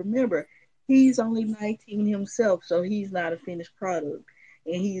grow. Remember, he's only 19 himself, so he's not a finished product.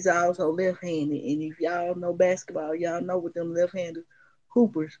 And he's also left-handed. And if y'all know basketball, y'all know what them left-handed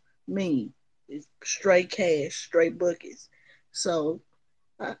hoopers mean. It's straight cash, straight buckets. So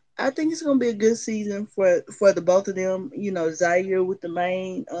I think it's gonna be a good season for the both of them. Zaire with the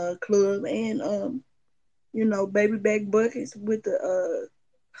main club and baby back buckets with the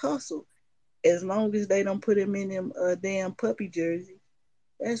hustle. As long as they don't put him in them damn puppy jerseys.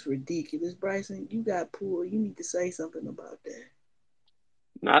 That's ridiculous, Bryson. You got pulled. You need to say something about that.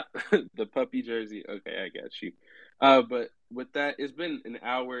 Not the puppy jersey. Okay, I got you. But with that, it's been an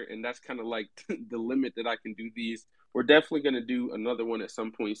hour, and that's kind of like the limit that I can do these. We're definitely going to do another one at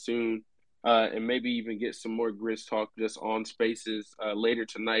some point soon, and maybe even get some more Grizz talk just on Spaces later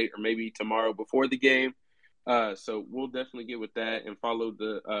tonight or maybe tomorrow before the game. So we'll definitely get with that and follow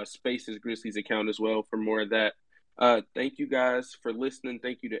the Spaces Grizzlies account as well for more of that. Thank you guys for listening.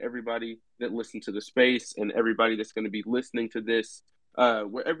 Thank you to everybody that listened to the space and everybody that's going to be listening to this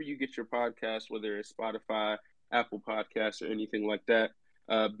wherever you get your podcast, whether it's Spotify, Apple Podcasts, or anything like that.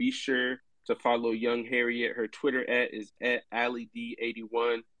 Be sure to follow Young Harriet. Her Twitter is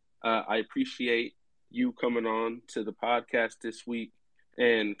 @AllieD81. I appreciate you coming on to the podcast this week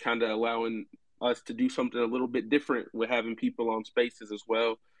and kind of allowing us to do something a little bit different with having people on Spaces as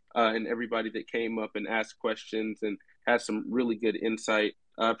well, and everybody that came up and asked questions and had some really good insight.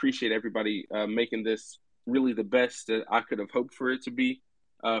 I appreciate everybody making this really the best that I could have hoped for it to be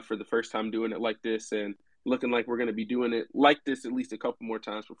for the first time doing it like this, and looking like we're going to be doing it like this at least a couple more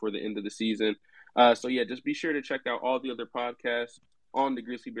times before the end of the season. So yeah, just be sure to check out all the other podcasts on the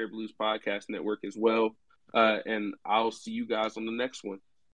Grizzly Bear Blues Podcast Network as well. And I'll see you guys on the next one.